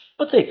efforts.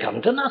 But they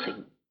come to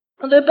nothing.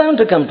 And they're bound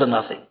to come to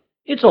nothing.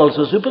 It's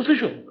also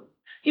superficial.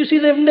 You see,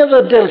 they've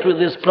never dealt with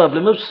this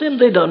problem of sin.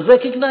 They don't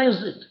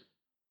recognize it.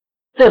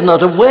 They're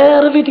not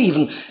aware of it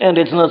even, and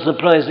it's not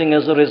surprising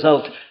as a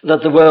result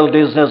that the world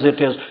is as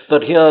it is.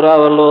 But here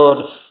our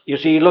Lord, you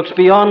see, looks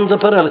beyond the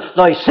paralysis.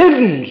 Thy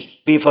sins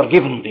be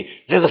forgiven thee.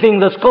 The thing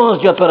that's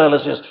caused your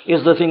paralysis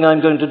is the thing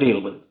I'm going to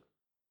deal with.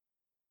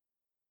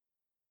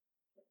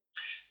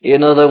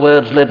 In other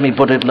words, let me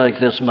put it like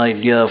this, my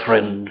dear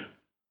friend.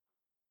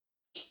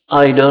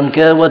 I don't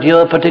care what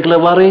your particular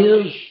worry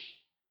is.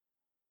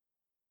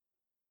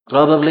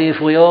 Probably if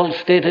we all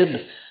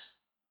stated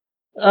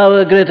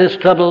our greatest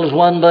troubles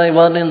one by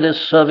one in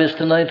this service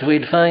tonight,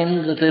 we'd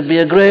find that there'd be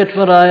a great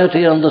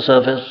variety on the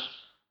surface.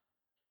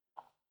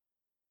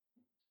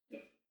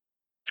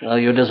 Are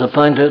you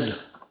disappointed?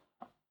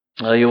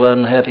 Are you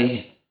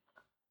unhappy?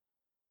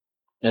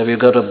 Have you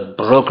got a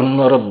broken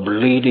or a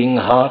bleeding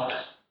heart?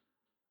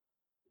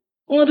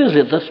 What is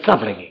it that's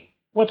troubling you?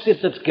 What's it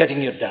that's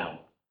getting you down?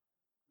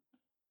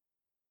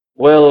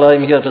 Well,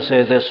 I'm here to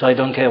say this. I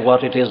don't care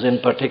what it is in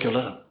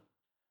particular.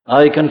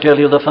 I can tell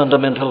you the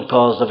fundamental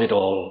cause of it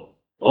all.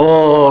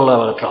 All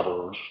our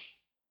troubles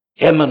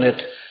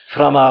emanate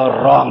from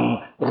our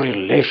wrong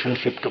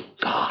relationship to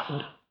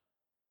God.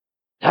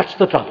 That's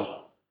the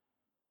trouble.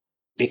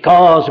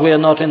 Because we're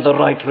not in the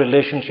right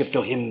relationship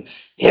to Him,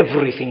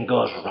 everything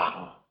goes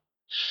wrong.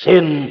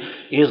 Sin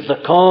is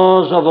the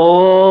cause of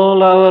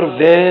all our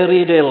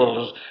varied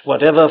ills,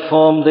 whatever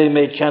form they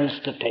may chance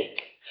to take.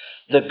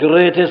 The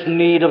greatest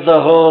need of the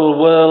whole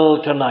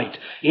world tonight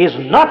is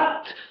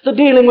not the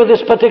dealing with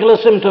this particular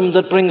symptom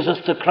that brings us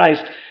to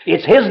Christ.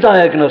 It's His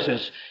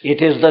diagnosis.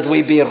 It is that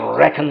we be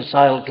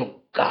reconciled to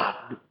God.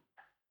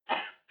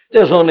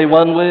 There's only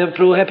one way of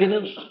true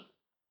happiness.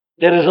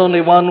 There is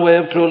only one way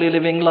of truly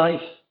living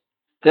life.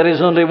 There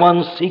is only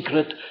one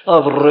secret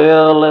of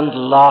real and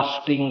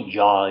lasting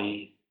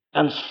joy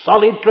and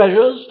solid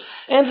treasures,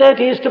 and that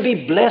is to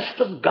be blessed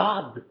of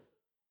God,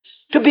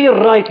 to be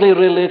rightly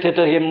related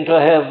to Him, to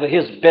have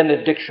His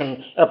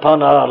benediction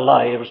upon our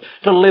lives,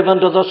 to live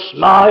under the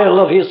smile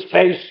of His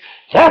face.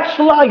 That's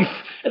life.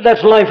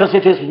 That's life as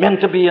it is meant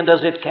to be and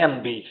as it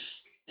can be.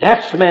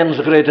 That's man's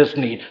greatest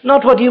need,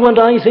 not what you and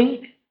I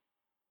think.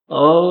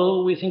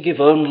 Oh, we think if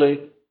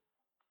only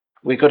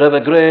we could have a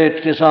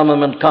great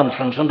disarmament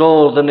conference and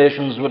all the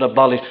nations would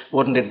abolish.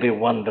 Wouldn't it be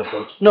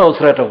wonderful? No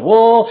threat of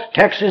war,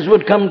 taxes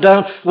would come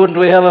down. Wouldn't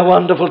we have a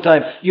wonderful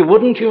time? You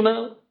wouldn't, you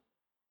know?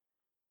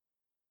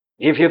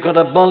 If you could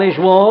abolish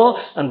war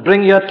and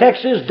bring your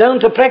taxes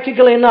down to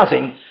practically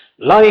nothing,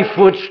 life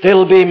would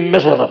still be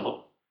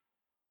miserable.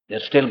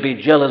 There'd still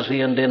be jealousy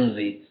and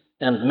envy,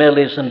 and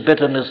malice and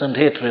bitterness and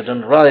hatred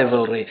and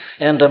rivalry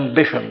and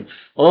ambition.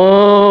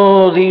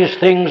 Oh, these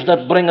things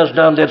that bring us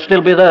down, they'd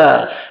still be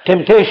there.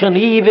 Temptation,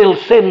 evil,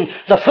 sin,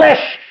 the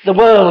flesh, the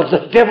world,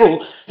 the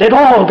devil, they'd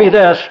all be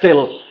there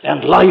still,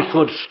 and life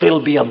would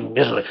still be a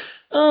misery.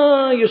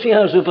 You see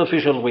how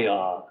superficial we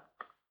are.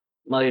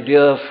 My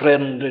dear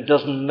friend, it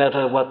doesn't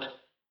matter what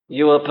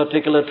your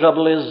particular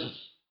trouble is.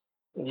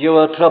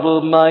 Your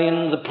trouble,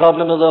 mine, the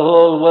problem of the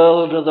whole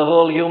world, of the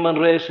whole human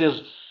race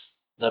is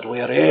that we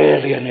are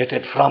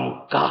alienated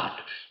from God.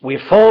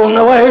 We've fallen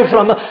away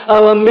from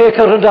our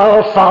Maker and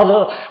our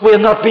Father. We're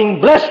not being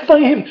blessed by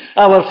Him.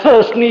 Our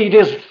first need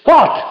is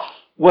what?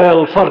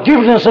 Well,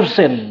 forgiveness of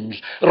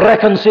sins,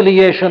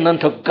 reconciliation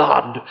unto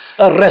God,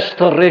 a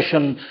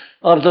restoration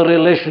of the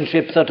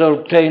relationship that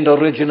obtained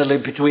originally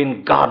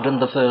between God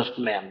and the first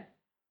man.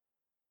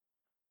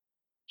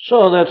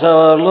 So that's how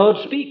our Lord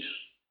speaks.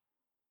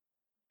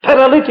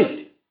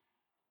 Paralytic,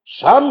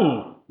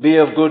 son, be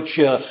of good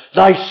cheer.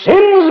 Thy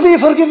sins be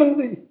forgiven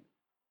thee.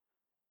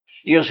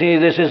 You see,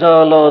 this is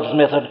our Lord's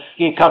method.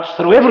 He cuts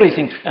through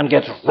everything and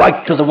gets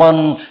right to the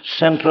one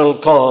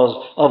central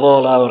cause of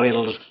all our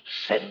ills,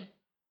 sin.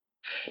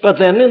 But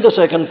then, in the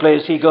second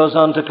place, He goes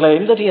on to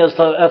claim that He has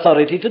the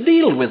authority to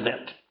deal with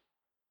that.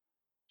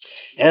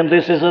 And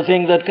this is the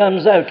thing that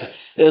comes out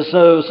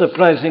so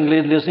surprisingly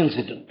in this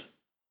incident.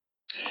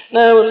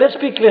 Now, let's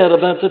be clear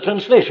about the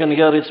translation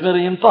here. It's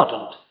very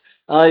important.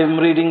 I'm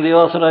reading the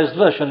Authorized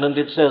Version, and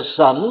it says,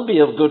 Son, be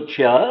of good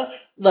cheer,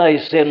 thy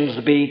sins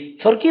be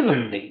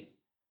forgiven thee.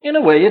 In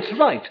a way, it's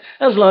right,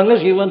 as long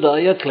as you and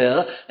I are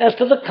clear as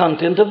to the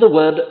content of the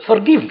word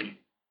forgiven.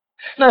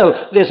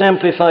 Now, this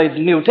Amplified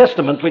New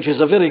Testament, which is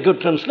a very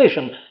good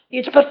translation,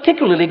 it's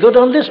particularly good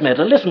on this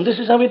matter. Listen, this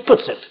is how it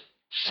puts it.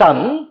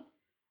 Son,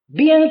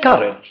 be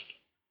encouraged.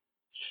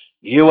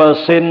 Your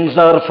sins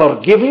are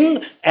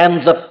forgiven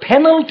and the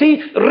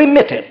penalty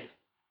remitted.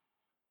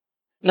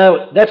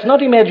 Now, that's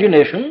not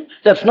imagination.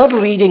 That's not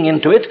reading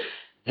into it.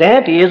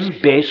 That is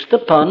based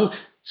upon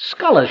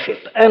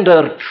scholarship and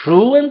a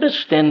true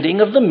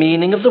understanding of the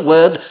meaning of the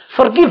word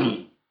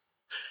forgiven.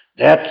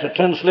 That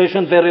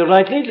translation very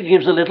rightly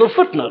gives a little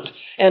footnote,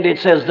 and it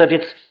says that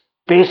it's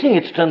basing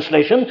its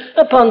translation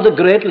upon the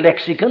great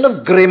lexicon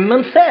of Grimm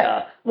and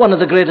Thayer, one of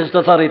the greatest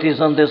authorities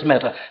on this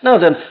matter. Now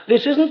then,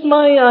 this isn't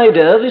my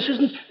idea. This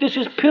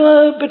is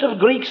pure bit of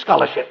Greek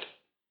scholarship.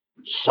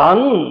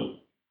 Son,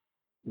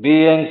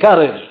 be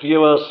encouraged.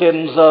 Your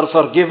sins are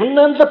forgiven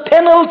and the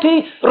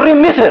penalty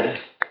remitted.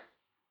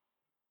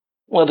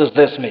 What does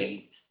this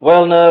mean?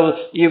 Well, now,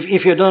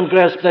 if you don't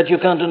grasp that, you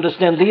can't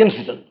understand the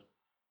incident.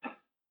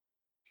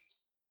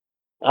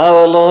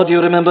 Our Lord,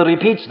 you remember,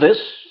 repeats this,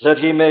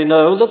 that ye may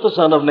know that the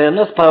Son of Man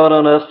hath power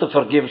on earth to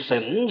forgive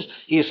sins.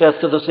 He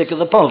saith to the sick of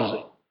the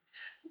palsy.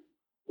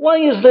 Why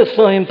is this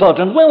so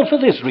important? Well, for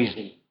this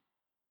reason.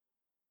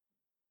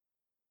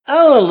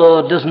 Our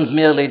Lord doesn't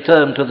merely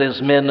turn to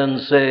this man and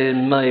say,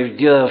 my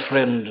dear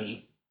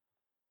friend,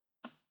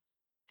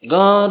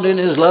 God in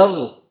his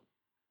love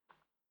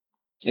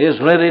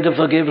is ready to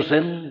forgive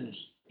sins.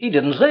 He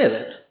didn't say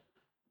that.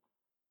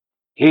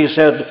 He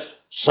said,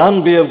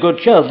 son, be of good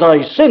cheer,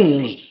 thy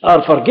sins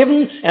are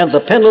forgiven and the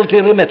penalty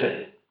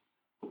remitted.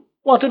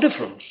 What a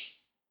difference.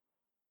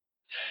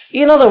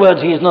 In other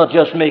words, he's not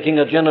just making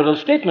a general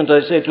statement,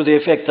 I say, to the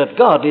effect that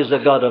God is a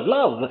God of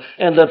love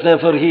and that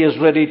therefore he is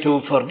ready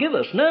to forgive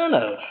us. No,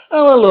 no.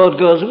 Our Lord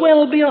goes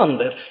well beyond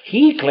that.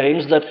 He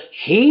claims that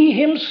he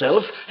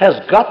himself has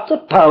got the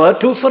power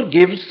to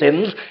forgive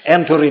sins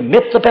and to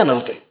remit the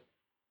penalty.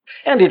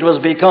 And it was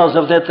because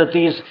of that that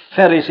these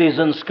Pharisees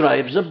and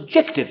scribes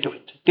objected to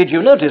it. Did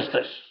you notice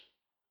this?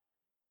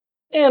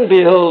 And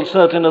behold,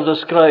 certain of the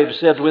scribes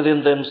said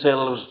within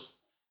themselves,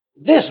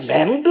 this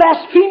man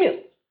blasphemeth.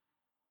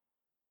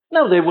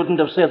 Now, they wouldn't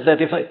have said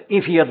that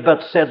if he had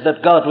but said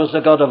that God was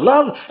a God of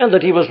love and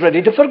that he was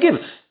ready to forgive.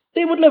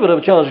 They would never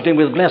have charged him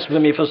with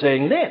blasphemy for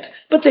saying that.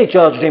 But they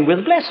charged him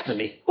with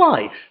blasphemy.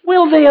 Why?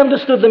 Well, they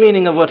understood the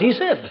meaning of what he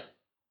said.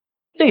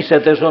 They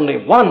said there's only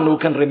one who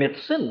can remit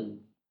sin.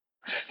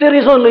 There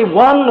is only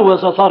one who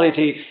has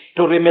authority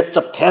to remit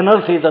the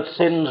penalty that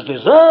sins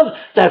deserve.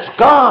 That's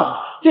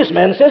God. This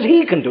man says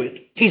he can do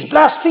it. He's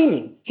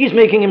blaspheming. He's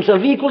making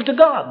himself equal to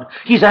God.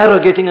 He's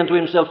arrogating unto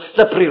himself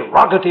the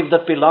prerogative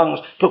that belongs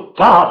to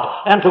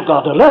God and to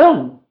God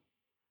alone.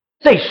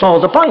 They saw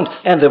the point,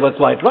 and they were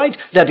quite right.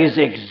 That is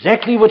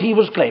exactly what he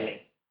was claiming.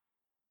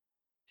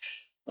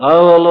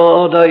 Our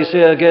Lord, I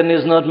say again,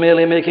 is not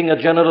merely making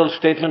a general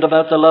statement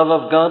about the love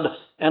of God,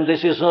 and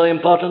this is so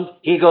important,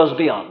 he goes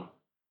beyond.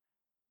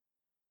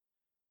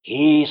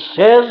 He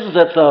says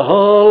that the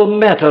whole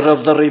matter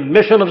of the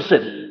remission of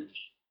sins,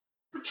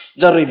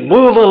 the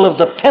removal of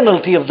the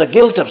penalty of the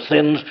guilt of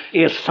sins,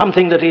 is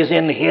something that is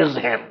in his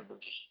hands.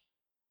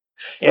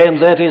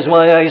 And that is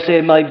why I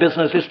say my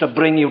business is to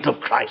bring you to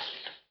Christ.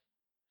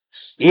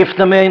 If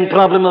the main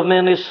problem of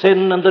men is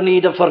sin and the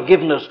need of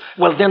forgiveness,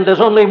 well, then there's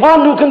only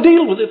one who can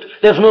deal with it.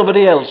 There's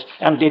nobody else,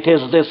 and it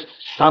is this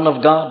Son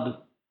of God.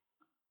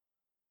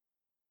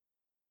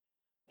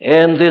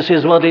 And this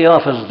is what he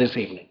offers this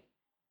evening.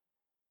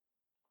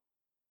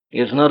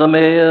 It's not a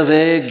mere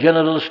vague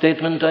general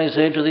statement, I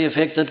say, to the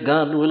effect that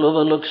God will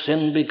overlook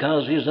sin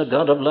because he's a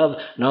God of love.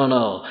 No,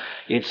 no.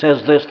 It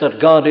says this, that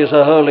God is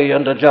a holy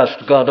and a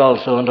just God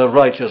also, and a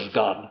righteous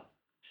God.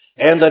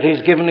 And that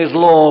he's given his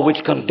law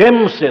which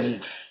condemns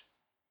sin.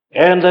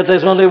 And that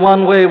there's only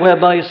one way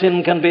whereby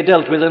sin can be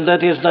dealt with, and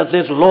that is that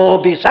this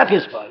law be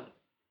satisfied.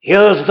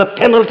 Here's the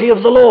penalty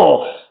of the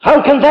law.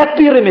 How can that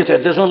be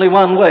remitted? There's only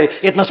one way.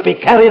 It must be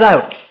carried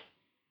out.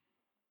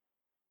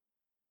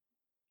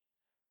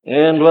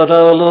 And what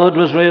our Lord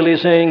was really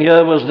saying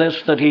here was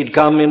this, that he'd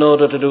come in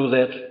order to do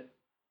that.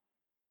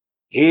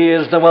 He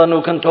is the one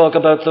who can talk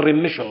about the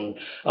remission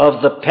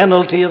of the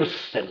penalty of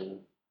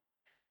sin.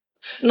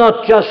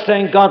 Not just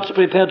saying God's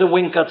prepared to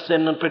wink at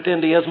sin and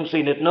pretend he hasn't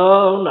seen it.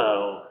 No,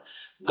 no.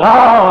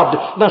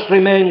 God must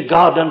remain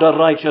God and a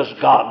righteous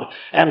God.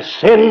 And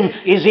sin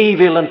is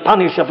evil and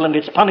punishable, and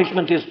its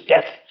punishment is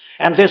death.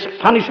 And this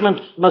punishment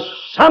must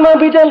somehow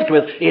be dealt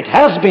with. It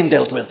has been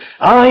dealt with.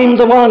 I'm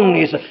the one,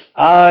 he said.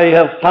 I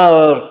have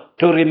power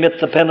to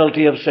remit the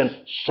penalty of sin.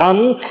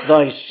 Son,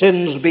 thy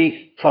sins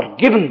be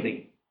forgiven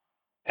thee,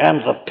 and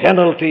the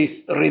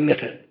penalty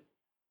remitted.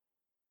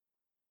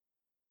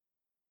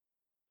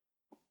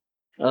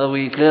 Are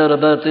we clear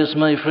about this,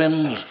 my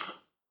friends?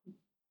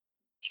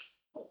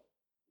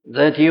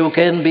 That you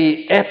can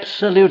be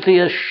absolutely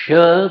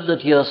assured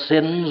that your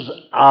sins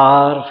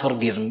are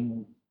forgiven.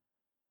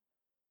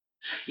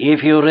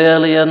 If you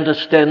really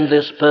understand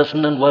this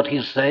person and what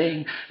he's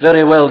saying,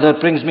 very well, that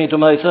brings me to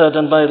my third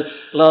and my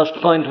last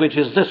point, which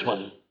is this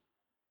one.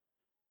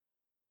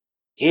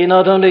 He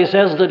not only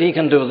says that he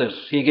can do this,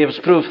 he gives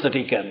proof that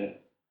he can.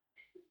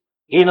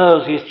 He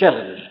knows he's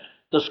challenged.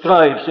 The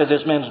scribes say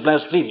this man's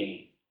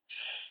blaspheming.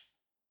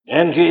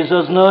 And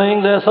Jesus,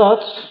 knowing their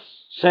thoughts,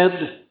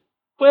 said,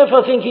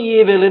 wherefore think ye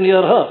evil in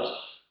your hearts?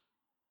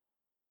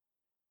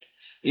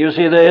 You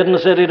see, they hadn't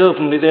said it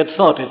openly, they had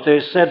thought it.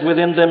 They said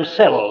within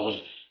themselves,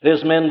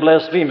 this man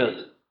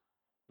blasphemeth.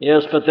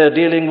 Yes, but they're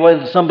dealing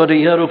with somebody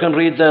here who can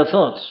read their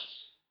thoughts.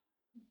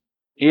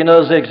 He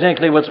knows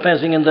exactly what's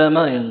passing in their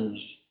minds.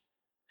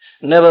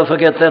 Never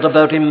forget that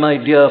about him, my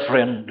dear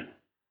friend.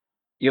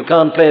 You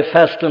can't play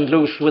fast and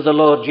loose with the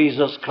Lord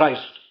Jesus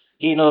Christ.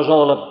 He knows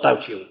all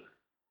about you.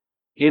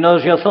 He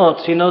knows your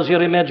thoughts. He knows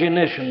your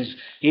imaginations.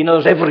 He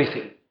knows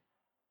everything.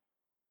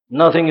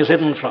 Nothing is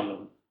hidden from him.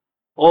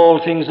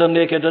 All things are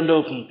naked and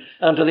open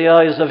unto the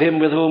eyes of him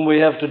with whom we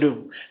have to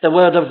do. The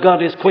word of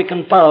God is quick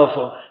and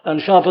powerful,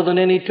 and sharper than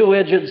any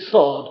two-edged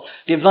sword,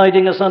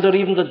 dividing asunder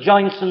even the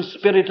joints and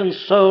spirit and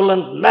soul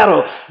and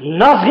marrow.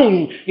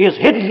 Nothing is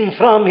hidden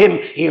from him.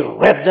 He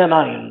read their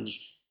minds,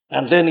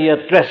 and then he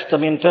addressed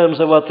them in terms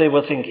of what they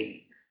were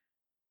thinking.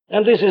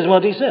 And this is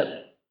what he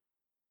said.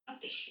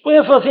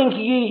 Wherefore think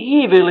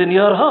ye evil in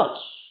your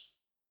hearts?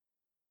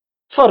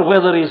 For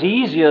whether is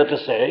easier to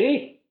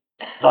say,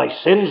 thy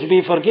sins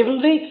be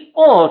forgiven thee,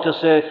 or to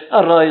say,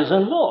 arise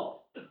and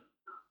walk?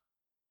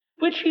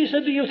 Which, he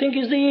said, do you think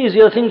is the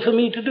easier thing for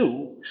me to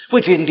do?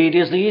 Which indeed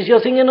is the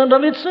easier thing in and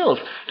of itself,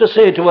 to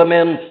say to a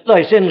man,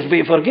 thy sins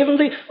be forgiven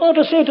thee, or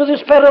to say to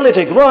this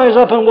paralytic, rise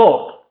up and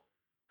walk?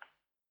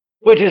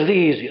 Which is the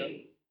easier?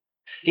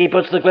 He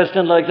puts the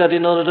question like that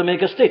in order to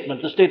make a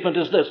statement. The statement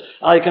is this: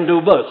 I can do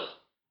both.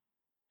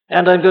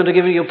 And I'm going to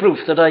give you proof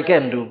that I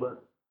can do both.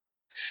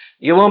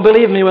 You won't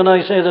believe me when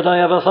I say that I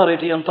have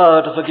authority and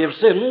power to forgive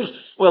sins.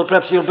 Well,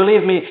 perhaps you'll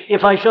believe me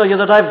if I show you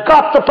that I've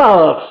got the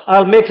power.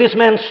 I'll make this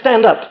man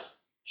stand up.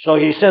 So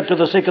he said to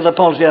the sick of the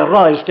palsy,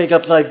 arise, take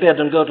up thy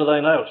bed, and go to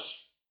thine house.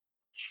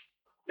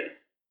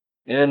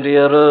 And he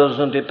arose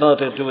and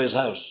departed to his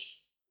house.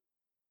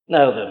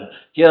 Now then,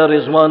 here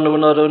is one who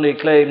not only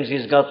claims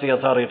he's got the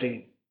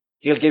authority,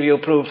 he'll give you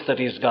proof that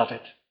he's got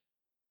it.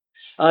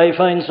 I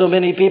find so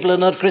many people are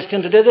not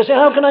Christian today. They say,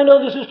 how can I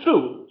know this is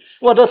true?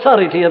 What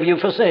authority have you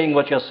for saying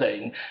what you're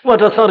saying?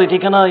 What authority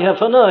can I have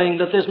for knowing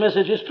that this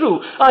message is true?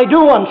 I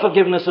do want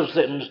forgiveness of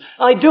sins.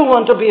 I do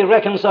want to be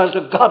reconciled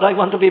to God. I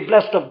want to be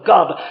blessed of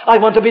God. I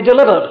want to be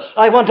delivered.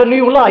 I want a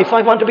new life.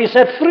 I want to be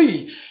set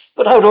free.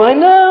 But how do I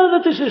know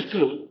that this is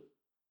true?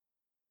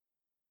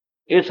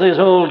 It's this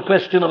old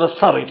question of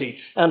authority,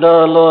 and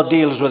our Lord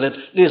deals with it.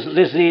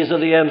 These are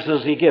the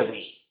answers he gives.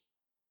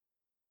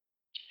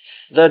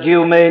 That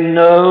you may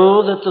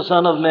know that the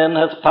Son of Man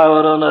hath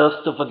power on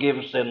earth to forgive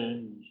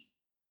sins.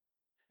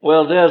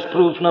 Well, there's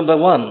proof number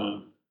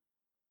one.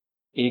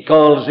 He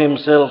calls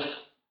himself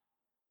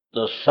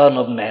the Son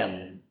of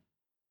Man.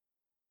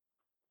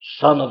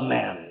 Son of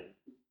Man.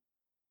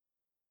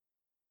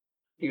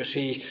 You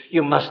see,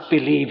 you must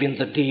believe in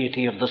the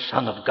deity of the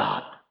Son of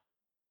God.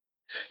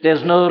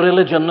 There's no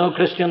religion, no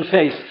Christian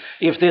faith,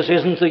 if this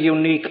isn't the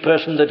unique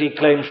person that he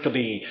claims to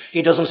be.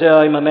 He doesn't say,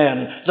 I'm a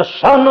man. The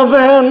Son of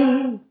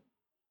Man.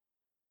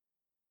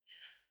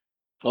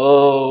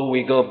 Oh,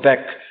 we go back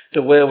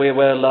to where we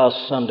were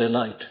last Sunday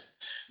night.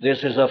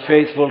 This is a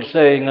faithful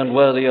saying and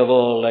worthy of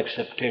all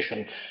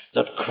acceptation,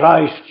 that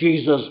Christ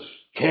Jesus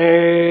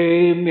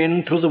came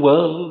into the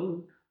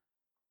world.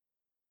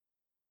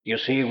 You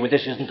see,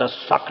 this isn't a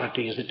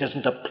Socrates, it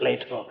isn't a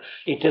Plato,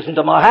 it isn't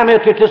a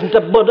Mohammed, it isn't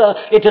a Buddha,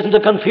 it isn't a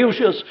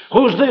Confucius.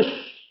 Who's this?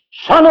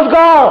 Son of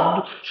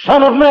God,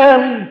 Son of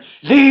Man,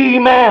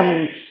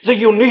 the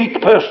unique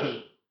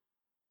person.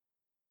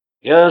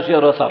 Here's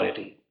your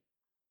authority.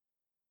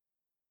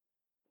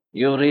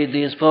 You read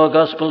these four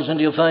Gospels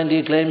and you find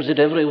he claims it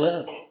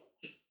everywhere.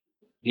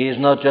 He is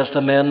not just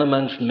a man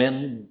amongst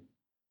men.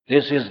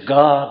 This is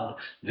God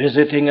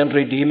visiting and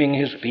redeeming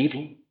his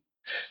people.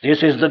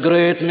 This is the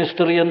great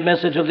mystery and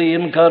message of the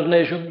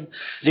Incarnation.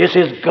 This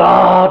is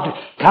God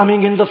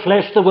coming in the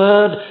flesh. The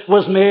Word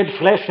was made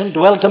flesh and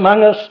dwelt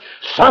among us.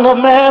 Son of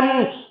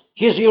Man,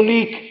 his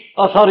unique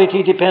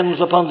authority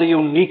depends upon the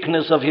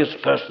uniqueness of his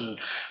person.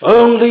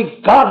 Only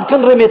God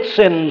can remit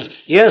sins.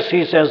 Yes,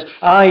 he says,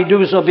 I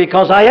do so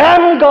because I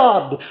am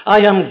God.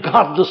 I am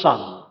God the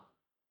Son.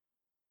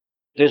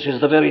 This is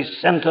the very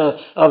center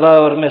of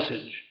our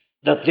message,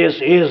 that this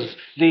is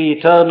the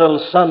eternal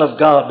Son of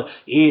God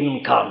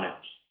incarnate.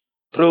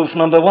 Proof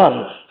number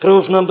one.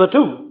 Proof number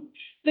two.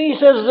 He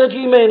says that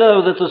ye may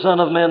know that the Son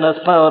of Man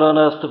hath power on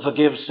earth to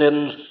forgive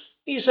sins.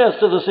 He says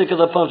to the sick of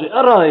the palsy,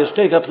 arise,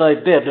 take up thy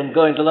bed, and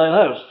go into thine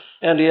house.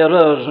 And he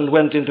arose and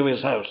went into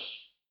his house.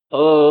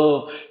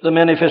 Oh, the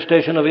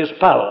manifestation of his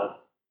power.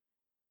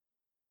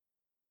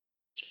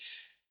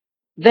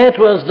 That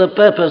was the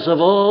purpose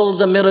of all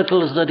the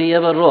miracles that he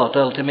ever wrought,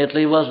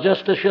 ultimately, was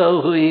just to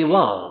show who he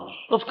was.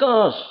 Of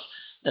course,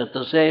 at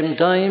the same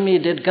time, he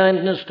did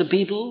kindness to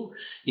people.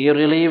 He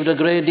relieved a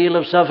great deal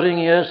of suffering,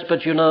 yes,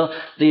 but you know,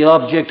 the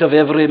object of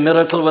every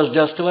miracle was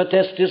just to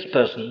attest his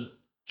person.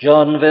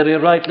 John, very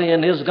rightly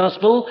in his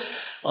gospel,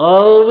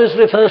 always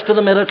refers to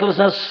the miracles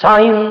as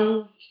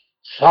signs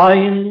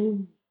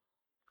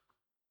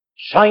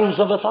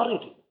of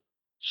authority,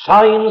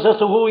 signs as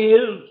to who he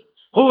is.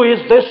 Who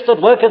is this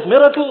that worketh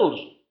miracles?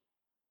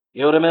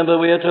 You remember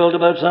we are told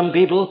about some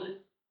people.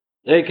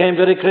 They came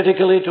very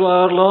critically to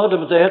our Lord,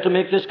 but they had to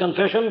make this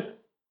confession.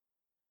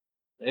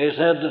 They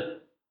said,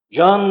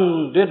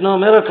 John did no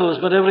miracles,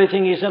 but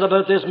everything he said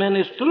about this man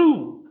is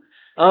true.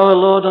 Our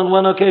Lord on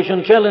one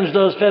occasion challenged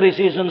those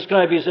Pharisees and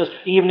scribes. He says,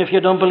 even if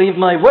you don't believe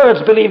my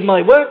words, believe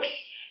my works.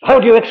 How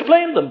do you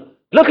explain them?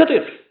 Look at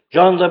it.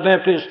 John the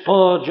Baptist,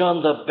 poor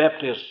John the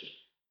Baptist,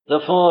 the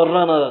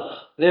forerunner.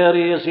 There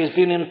he is. He's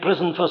been in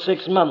prison for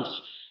 6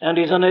 months. And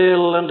he's an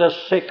ill and a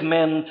sick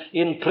man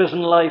in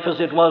prison life as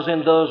it was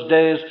in those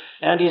days.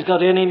 And he's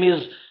got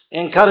enemies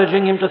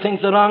encouraging him to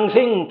think the wrong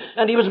thing.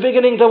 And he was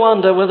beginning to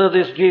wonder whether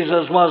this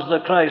Jesus was the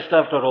Christ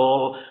after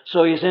all.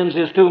 So he sends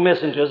his two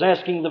messengers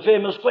asking the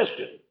famous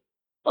question,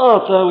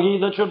 "Art thou he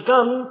that should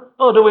come,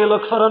 or do we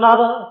look for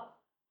another?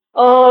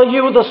 Are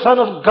you the Son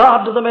of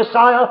God, the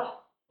Messiah?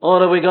 Or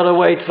have we got to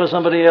wait for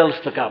somebody else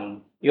to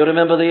come?" You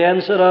remember the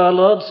answer our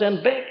Lord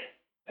sent back?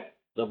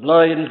 "The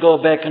blind go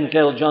back and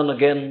tell John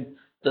again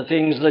the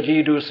things that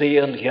ye do see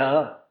and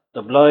hear.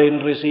 The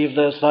blind receive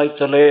their sight,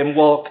 the lame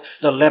walk,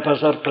 the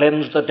lepers are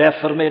cleansed, the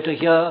deaf are made to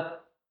hear.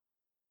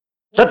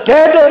 The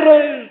dead are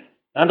raised,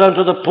 and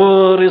unto the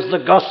poor is the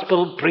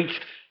gospel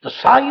preached." The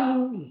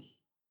signs,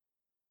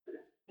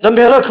 the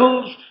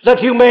miracles,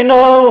 that you may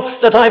know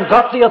that I've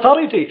got the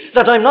authority,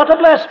 that I'm not a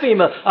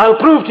blasphemer. I'll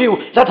prove to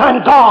you that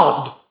I'm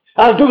God.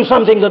 I'll do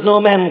something that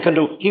no man can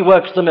do. He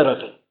works the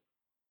miracle.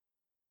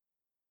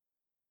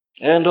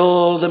 And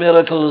all the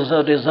miracles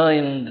are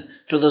designed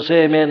to the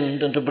same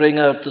end and to bring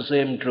out the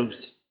same truth.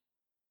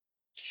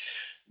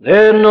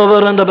 Then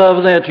over and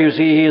above that, you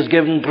see, he is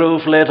given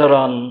proof later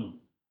on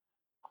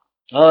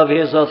of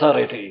his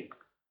authority.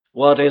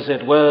 What is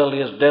it? Well,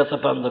 his death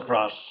upon the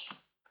cross.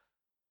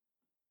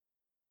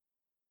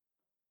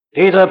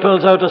 Peter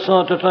pulls out a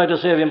sword to try to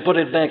save him. "Put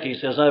it back," he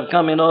says. "I've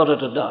come in order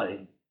to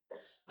die.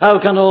 How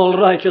can all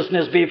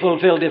righteousness be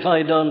fulfilled if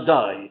I don't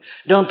die?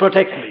 Don't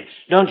protect me.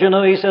 Don't you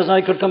know," he says,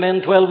 "I could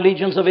command 12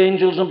 legions of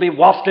angels and be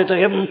wafted to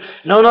heaven?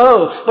 No.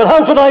 But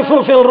how could I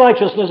fulfill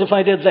righteousness if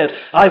I did that?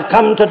 I've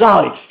come to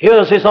die."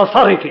 Here's his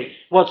authority.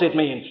 What's it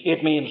mean?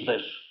 It means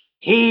this: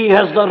 he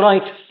has the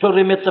right to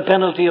remit the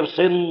penalty of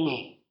sins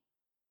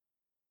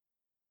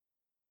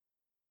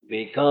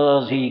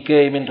because he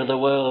came into the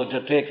world to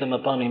take them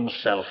upon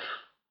himself.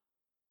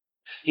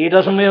 He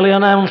doesn't merely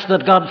announce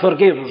that God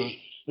forgives.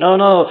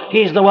 No,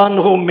 he's the one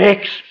who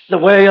makes the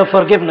way of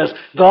forgiveness.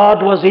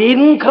 God was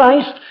in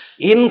Christ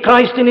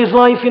in his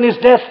life, in his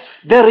death,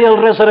 burial,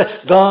 resurrection.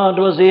 God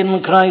was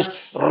in Christ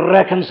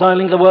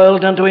reconciling the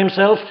world unto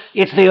himself.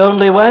 It's the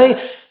only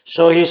way.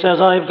 So he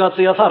says, "I've got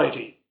the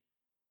authority."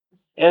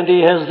 And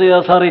he has the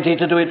authority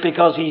to do it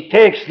because he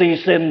takes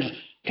these sins,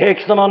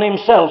 takes them on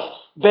himself,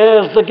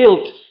 bears the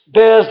guilt,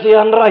 bears the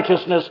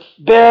unrighteousness,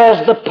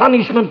 bears the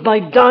punishment by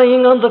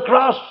dying on the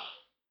cross,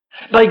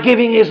 by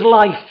giving his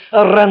life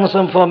a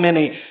ransom for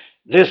many.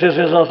 This is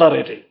his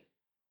authority.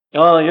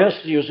 Oh,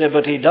 yes, you say,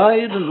 but he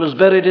died and was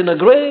buried in a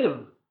grave.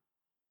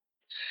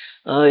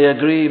 I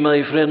agree,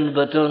 my friend,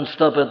 but don't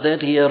stop at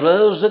that. He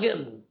arose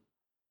again.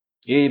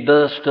 He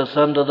burst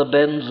asunder the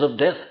bands of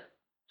death.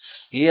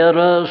 He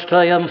arose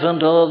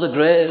triumphant o'er the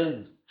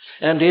grave.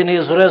 And in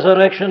his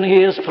resurrection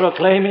he is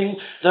proclaiming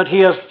that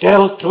he has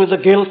dealt with the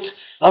guilt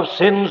of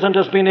sins and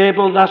has been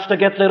able thus to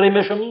get their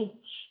remission.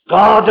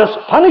 God has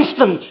punished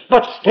them,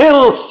 but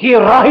still he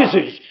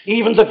rises.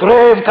 Even the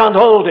grave can't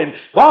hold him.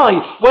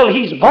 Why? Well,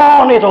 he's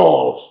borne it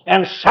all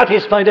and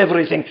satisfied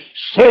everything.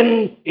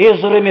 Sin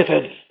is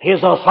remitted.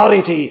 His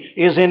authority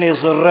is in his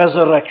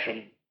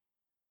resurrection.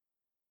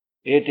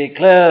 It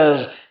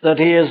declares that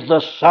he is the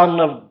Son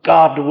of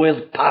God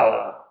with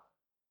power,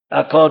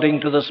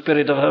 according to the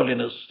Spirit of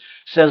holiness,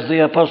 says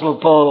the Apostle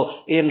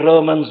Paul in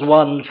Romans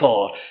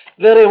 1:4.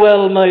 Very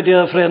well, my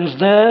dear friends,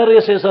 there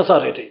is his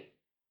authority.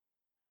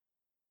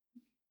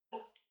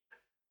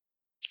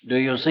 Do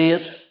you see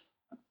it?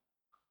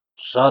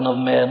 Son of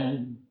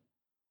man,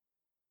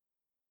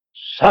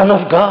 Son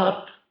of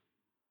God,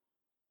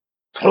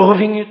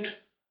 proving it.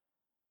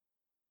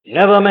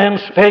 Never man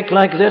spake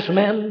like this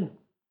man.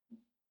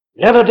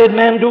 Never did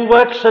man do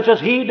works such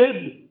as he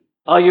did.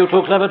 Are you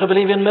too clever to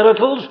believe in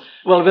miracles?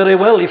 Well, very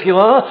well, if you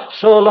are,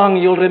 so long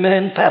you'll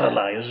remain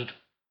paralyzed.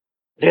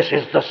 This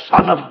is the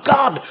Son of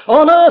God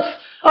on earth.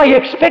 I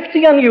expect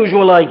the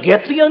unusual. I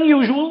get the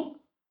unusual.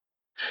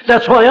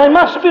 That's why I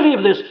must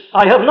believe this.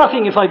 I have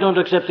nothing if I don't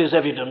accept his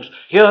evidence.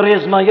 Here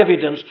is my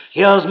evidence.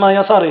 Here's my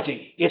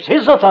authority. It's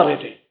his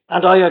authority,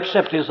 and I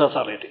accept his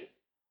authority.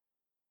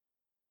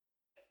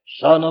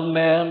 Son of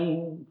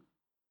man,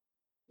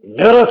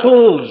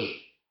 miracles.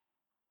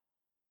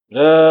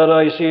 There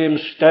I see him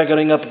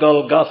staggering up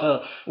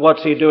Golgotha.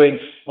 What's he doing?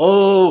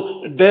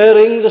 Oh,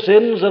 bearing the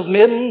sins of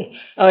men.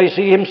 I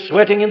see him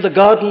sweating in the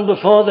garden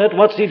before that.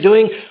 What's he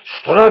doing?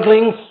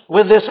 Struggling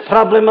with this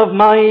problem of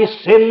my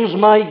sins,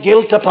 my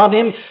guilt upon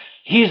him.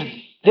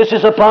 This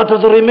is a part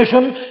of the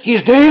remission.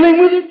 He's dealing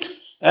with it.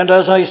 And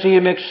as I see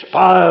him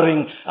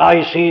expiring,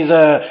 I see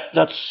there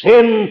that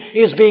sin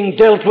is being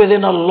dealt with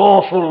in a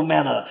lawful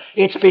manner.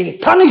 It's being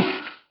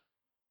punished.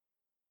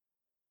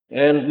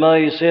 And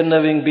my sin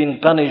having been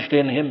punished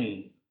in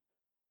him,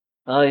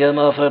 I am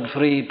offered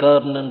free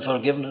pardon and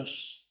forgiveness,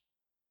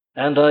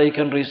 and I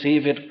can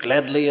receive it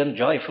gladly and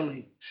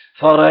joyfully.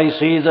 For I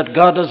see that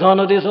God has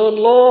honored his own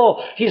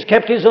law. He's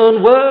kept his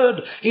own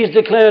word. He's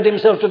declared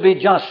himself to be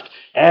just,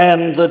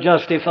 and the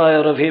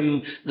justifier of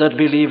him that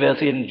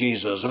believeth in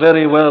Jesus.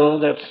 Very well,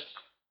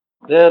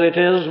 there it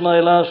is. My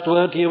last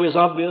word to you is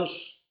obvious.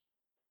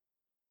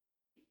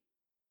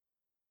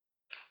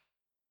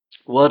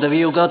 What have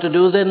you got to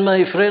do then,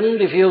 my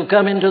friend, if you've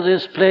come into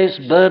this place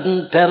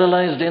burdened,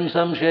 paralyzed in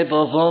some shape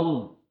or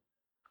form?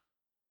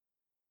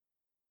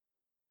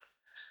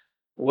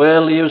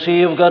 Well, you see,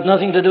 you've got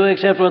nothing to do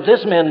except what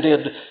this man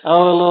did.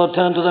 Our Lord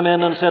turned to the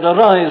man and said,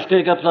 Arise,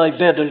 take up thy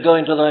bed, and go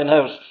into thine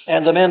house.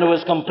 And the man who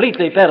was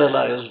completely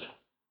paralyzed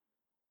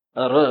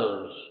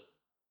arose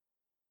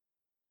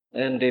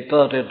and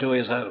departed to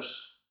his house.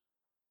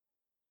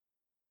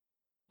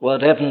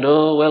 What happened?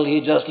 Oh, well,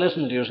 he just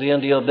listened, you see,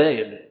 and he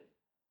obeyed.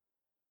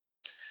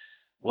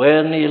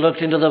 When he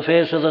looked into the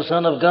face of the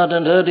Son of God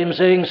and heard him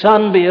saying,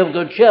 Son, be of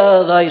good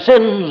cheer, thy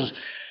sins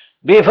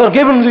be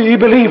forgiven thee, he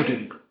believed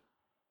him.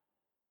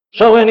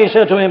 So when he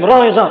said to him,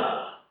 Rise up,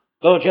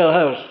 go to your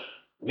house,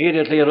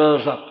 immediately he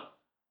rose up.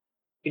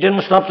 He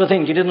didn't stop to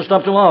think, he didn't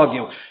stop to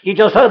argue. He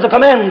just heard the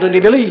command and he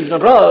believed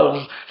and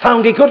rose,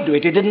 found he could do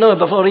it. He didn't know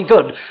before he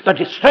could, but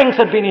his strength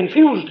had been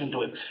infused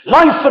into him.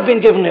 Life had been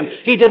given him.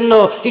 He didn't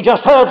know, he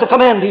just heard the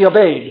command, he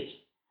obeyed.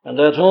 And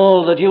that's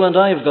all that you and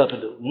I have got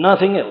to do,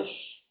 nothing else.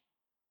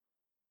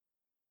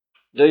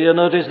 Do you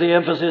notice the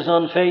emphasis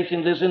on faith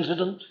in this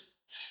incident?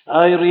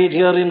 I read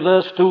here in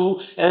verse 2,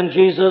 And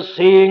Jesus,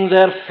 seeing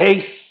their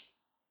faith,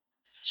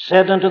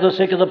 said unto the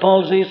sick of the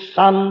palsy,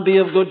 Son, be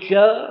of good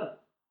cheer.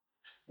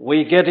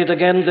 We get it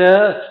again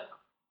there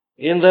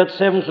in that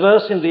 7th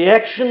verse in the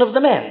action of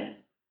the man.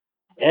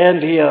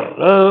 And he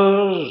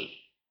arose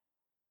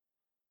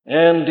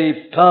and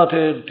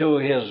departed to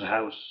his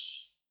house.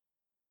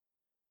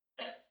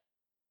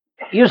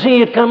 You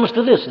see, it comes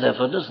to this,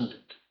 therefore, doesn't it?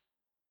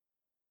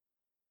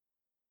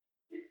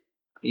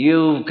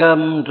 You've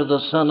come to the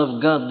Son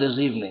of God this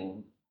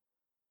evening.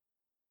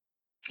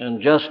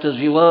 And just as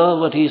you are,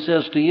 what he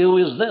says to you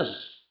is this,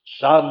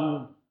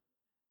 Son,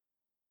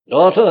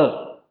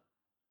 daughter,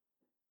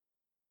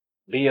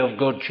 be of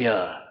good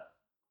cheer.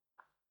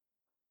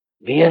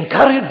 Be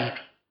encouraged.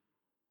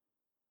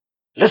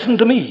 Listen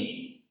to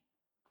me.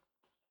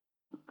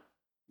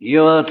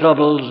 Your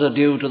troubles are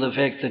due to the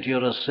fact that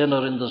you're a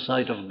sinner in the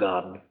sight of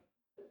God.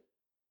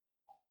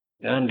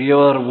 And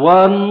your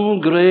one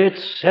great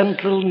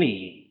central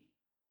need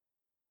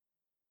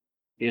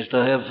is to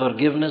have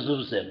forgiveness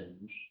of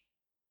sins,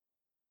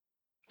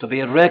 to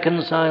be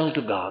reconciled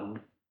to God,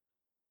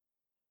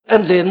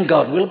 and then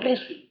God will bless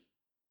you.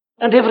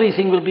 And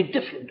everything will be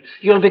different.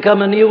 You'll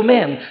become a new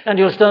man, and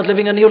you'll start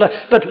living a new life.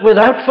 But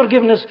without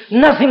forgiveness,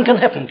 nothing can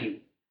happen to you.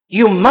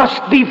 You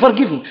must be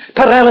forgiven.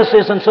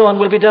 Paralysis and so on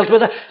will be dealt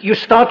with. You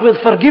start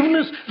with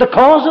forgiveness, the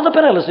cause of the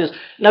paralysis.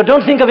 Now,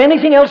 don't think of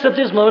anything else at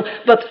this moment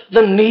but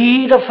the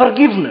need of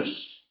forgiveness.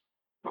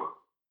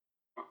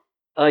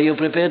 Are you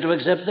prepared to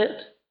accept that?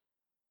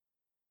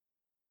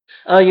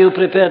 Are you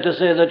prepared to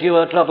say that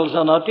your troubles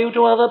are not due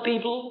to other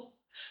people?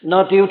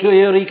 Not due to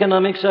your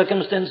economic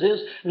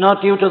circumstances,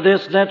 not due to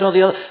this, that, or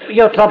the other.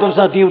 Your troubles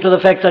are due to the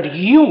fact that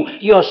you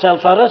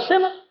yourself are a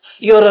sinner.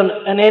 You're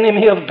an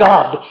enemy of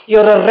God.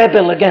 You're a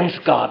rebel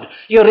against God.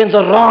 You're in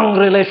the wrong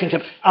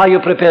relationship. Are you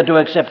prepared to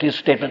accept his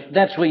statement?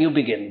 That's where you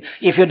begin.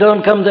 If you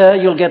don't come there,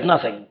 you'll get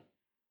nothing.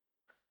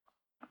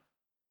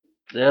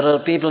 There are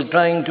people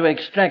trying to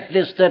extract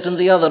this, that, and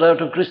the other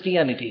out of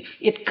Christianity.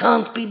 It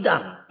can't be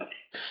done.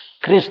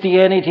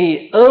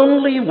 Christianity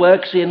only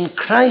works in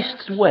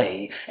Christ's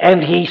way,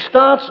 and he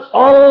starts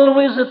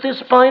always at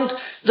this point.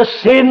 The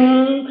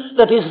sin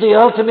that is the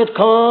ultimate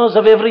cause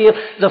of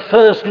the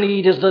first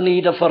need is the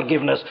need of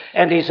forgiveness.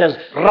 And he says,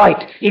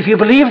 right, if you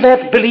believe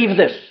that, believe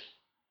this.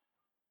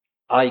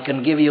 I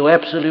can give you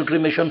absolute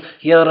remission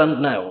here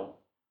and now.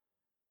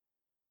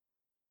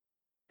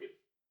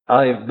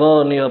 I've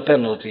borne your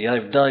penalty.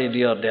 I've died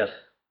your death.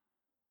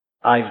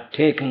 I've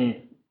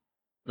taken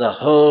the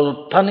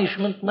whole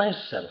punishment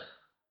myself.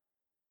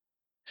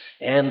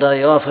 And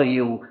I offer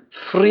you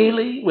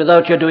freely,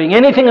 without you doing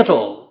anything at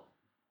all,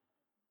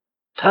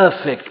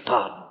 perfect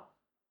pardon.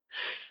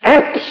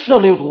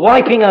 Absolute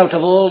wiping out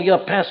of all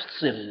your past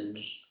sins.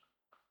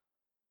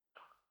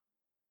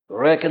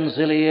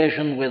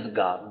 Reconciliation with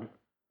God.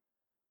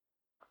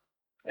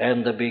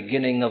 And the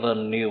beginning of a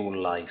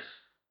new life.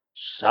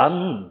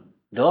 Son,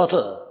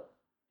 daughter,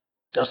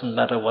 doesn't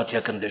matter what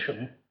your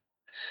condition.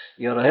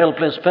 You're a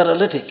helpless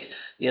paralytic.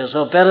 You're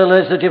so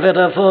paralyzed that you've had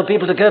 4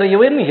 people to carry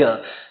you in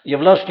here. You've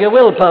lost your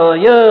willpower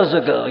years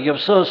ago. You've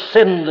so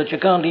sinned that you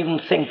can't even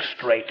think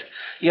straight.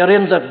 You're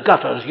in the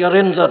gutters. You're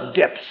in the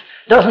depths.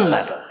 Doesn't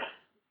matter.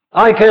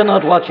 I care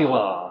not what you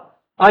are.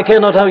 I care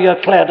not how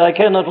you're clad. I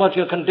care not what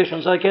your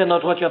conditions. I care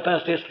not what your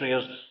past history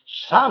is.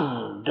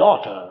 Son,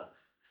 daughter,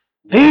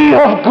 be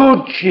of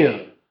good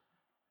cheer.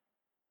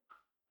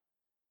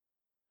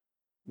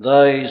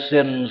 Thy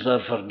sins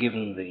are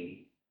forgiven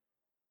thee,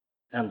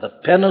 and the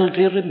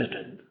penalty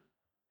remitted.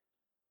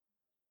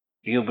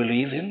 Do you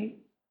believe him?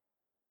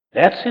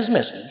 That's his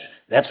message.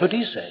 That's what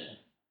he's saying.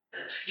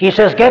 He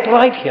says, get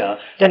right here,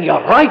 then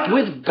you're right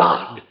with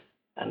God.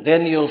 And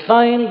then you'll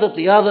find that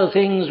the other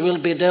things will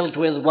be dealt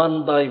with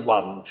one by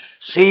one.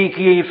 Seek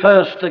ye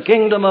first the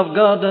kingdom of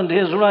God and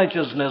his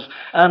righteousness,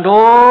 and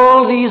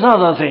all these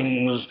other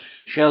things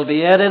shall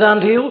be added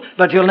unto you,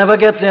 but you'll never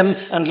get them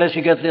unless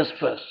you get this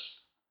first.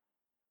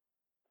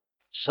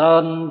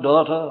 Son,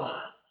 daughter,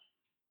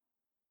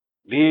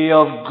 be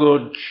of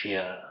good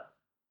cheer.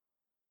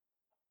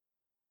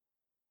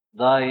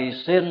 Thy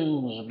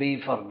sins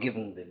be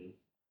forgiven thee.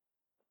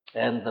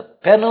 and the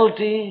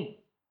penalty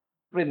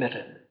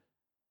remitted.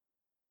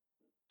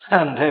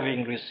 And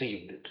having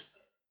received it,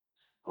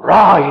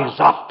 rise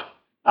up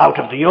out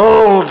of the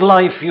old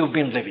life you've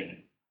been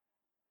living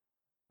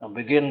and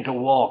begin to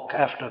walk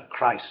after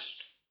Christ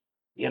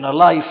in a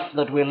life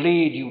that will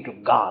lead you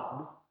to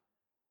God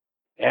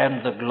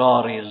and the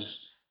glories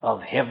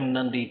of heaven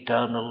and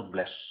eternal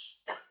bliss.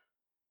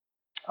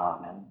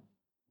 Amen.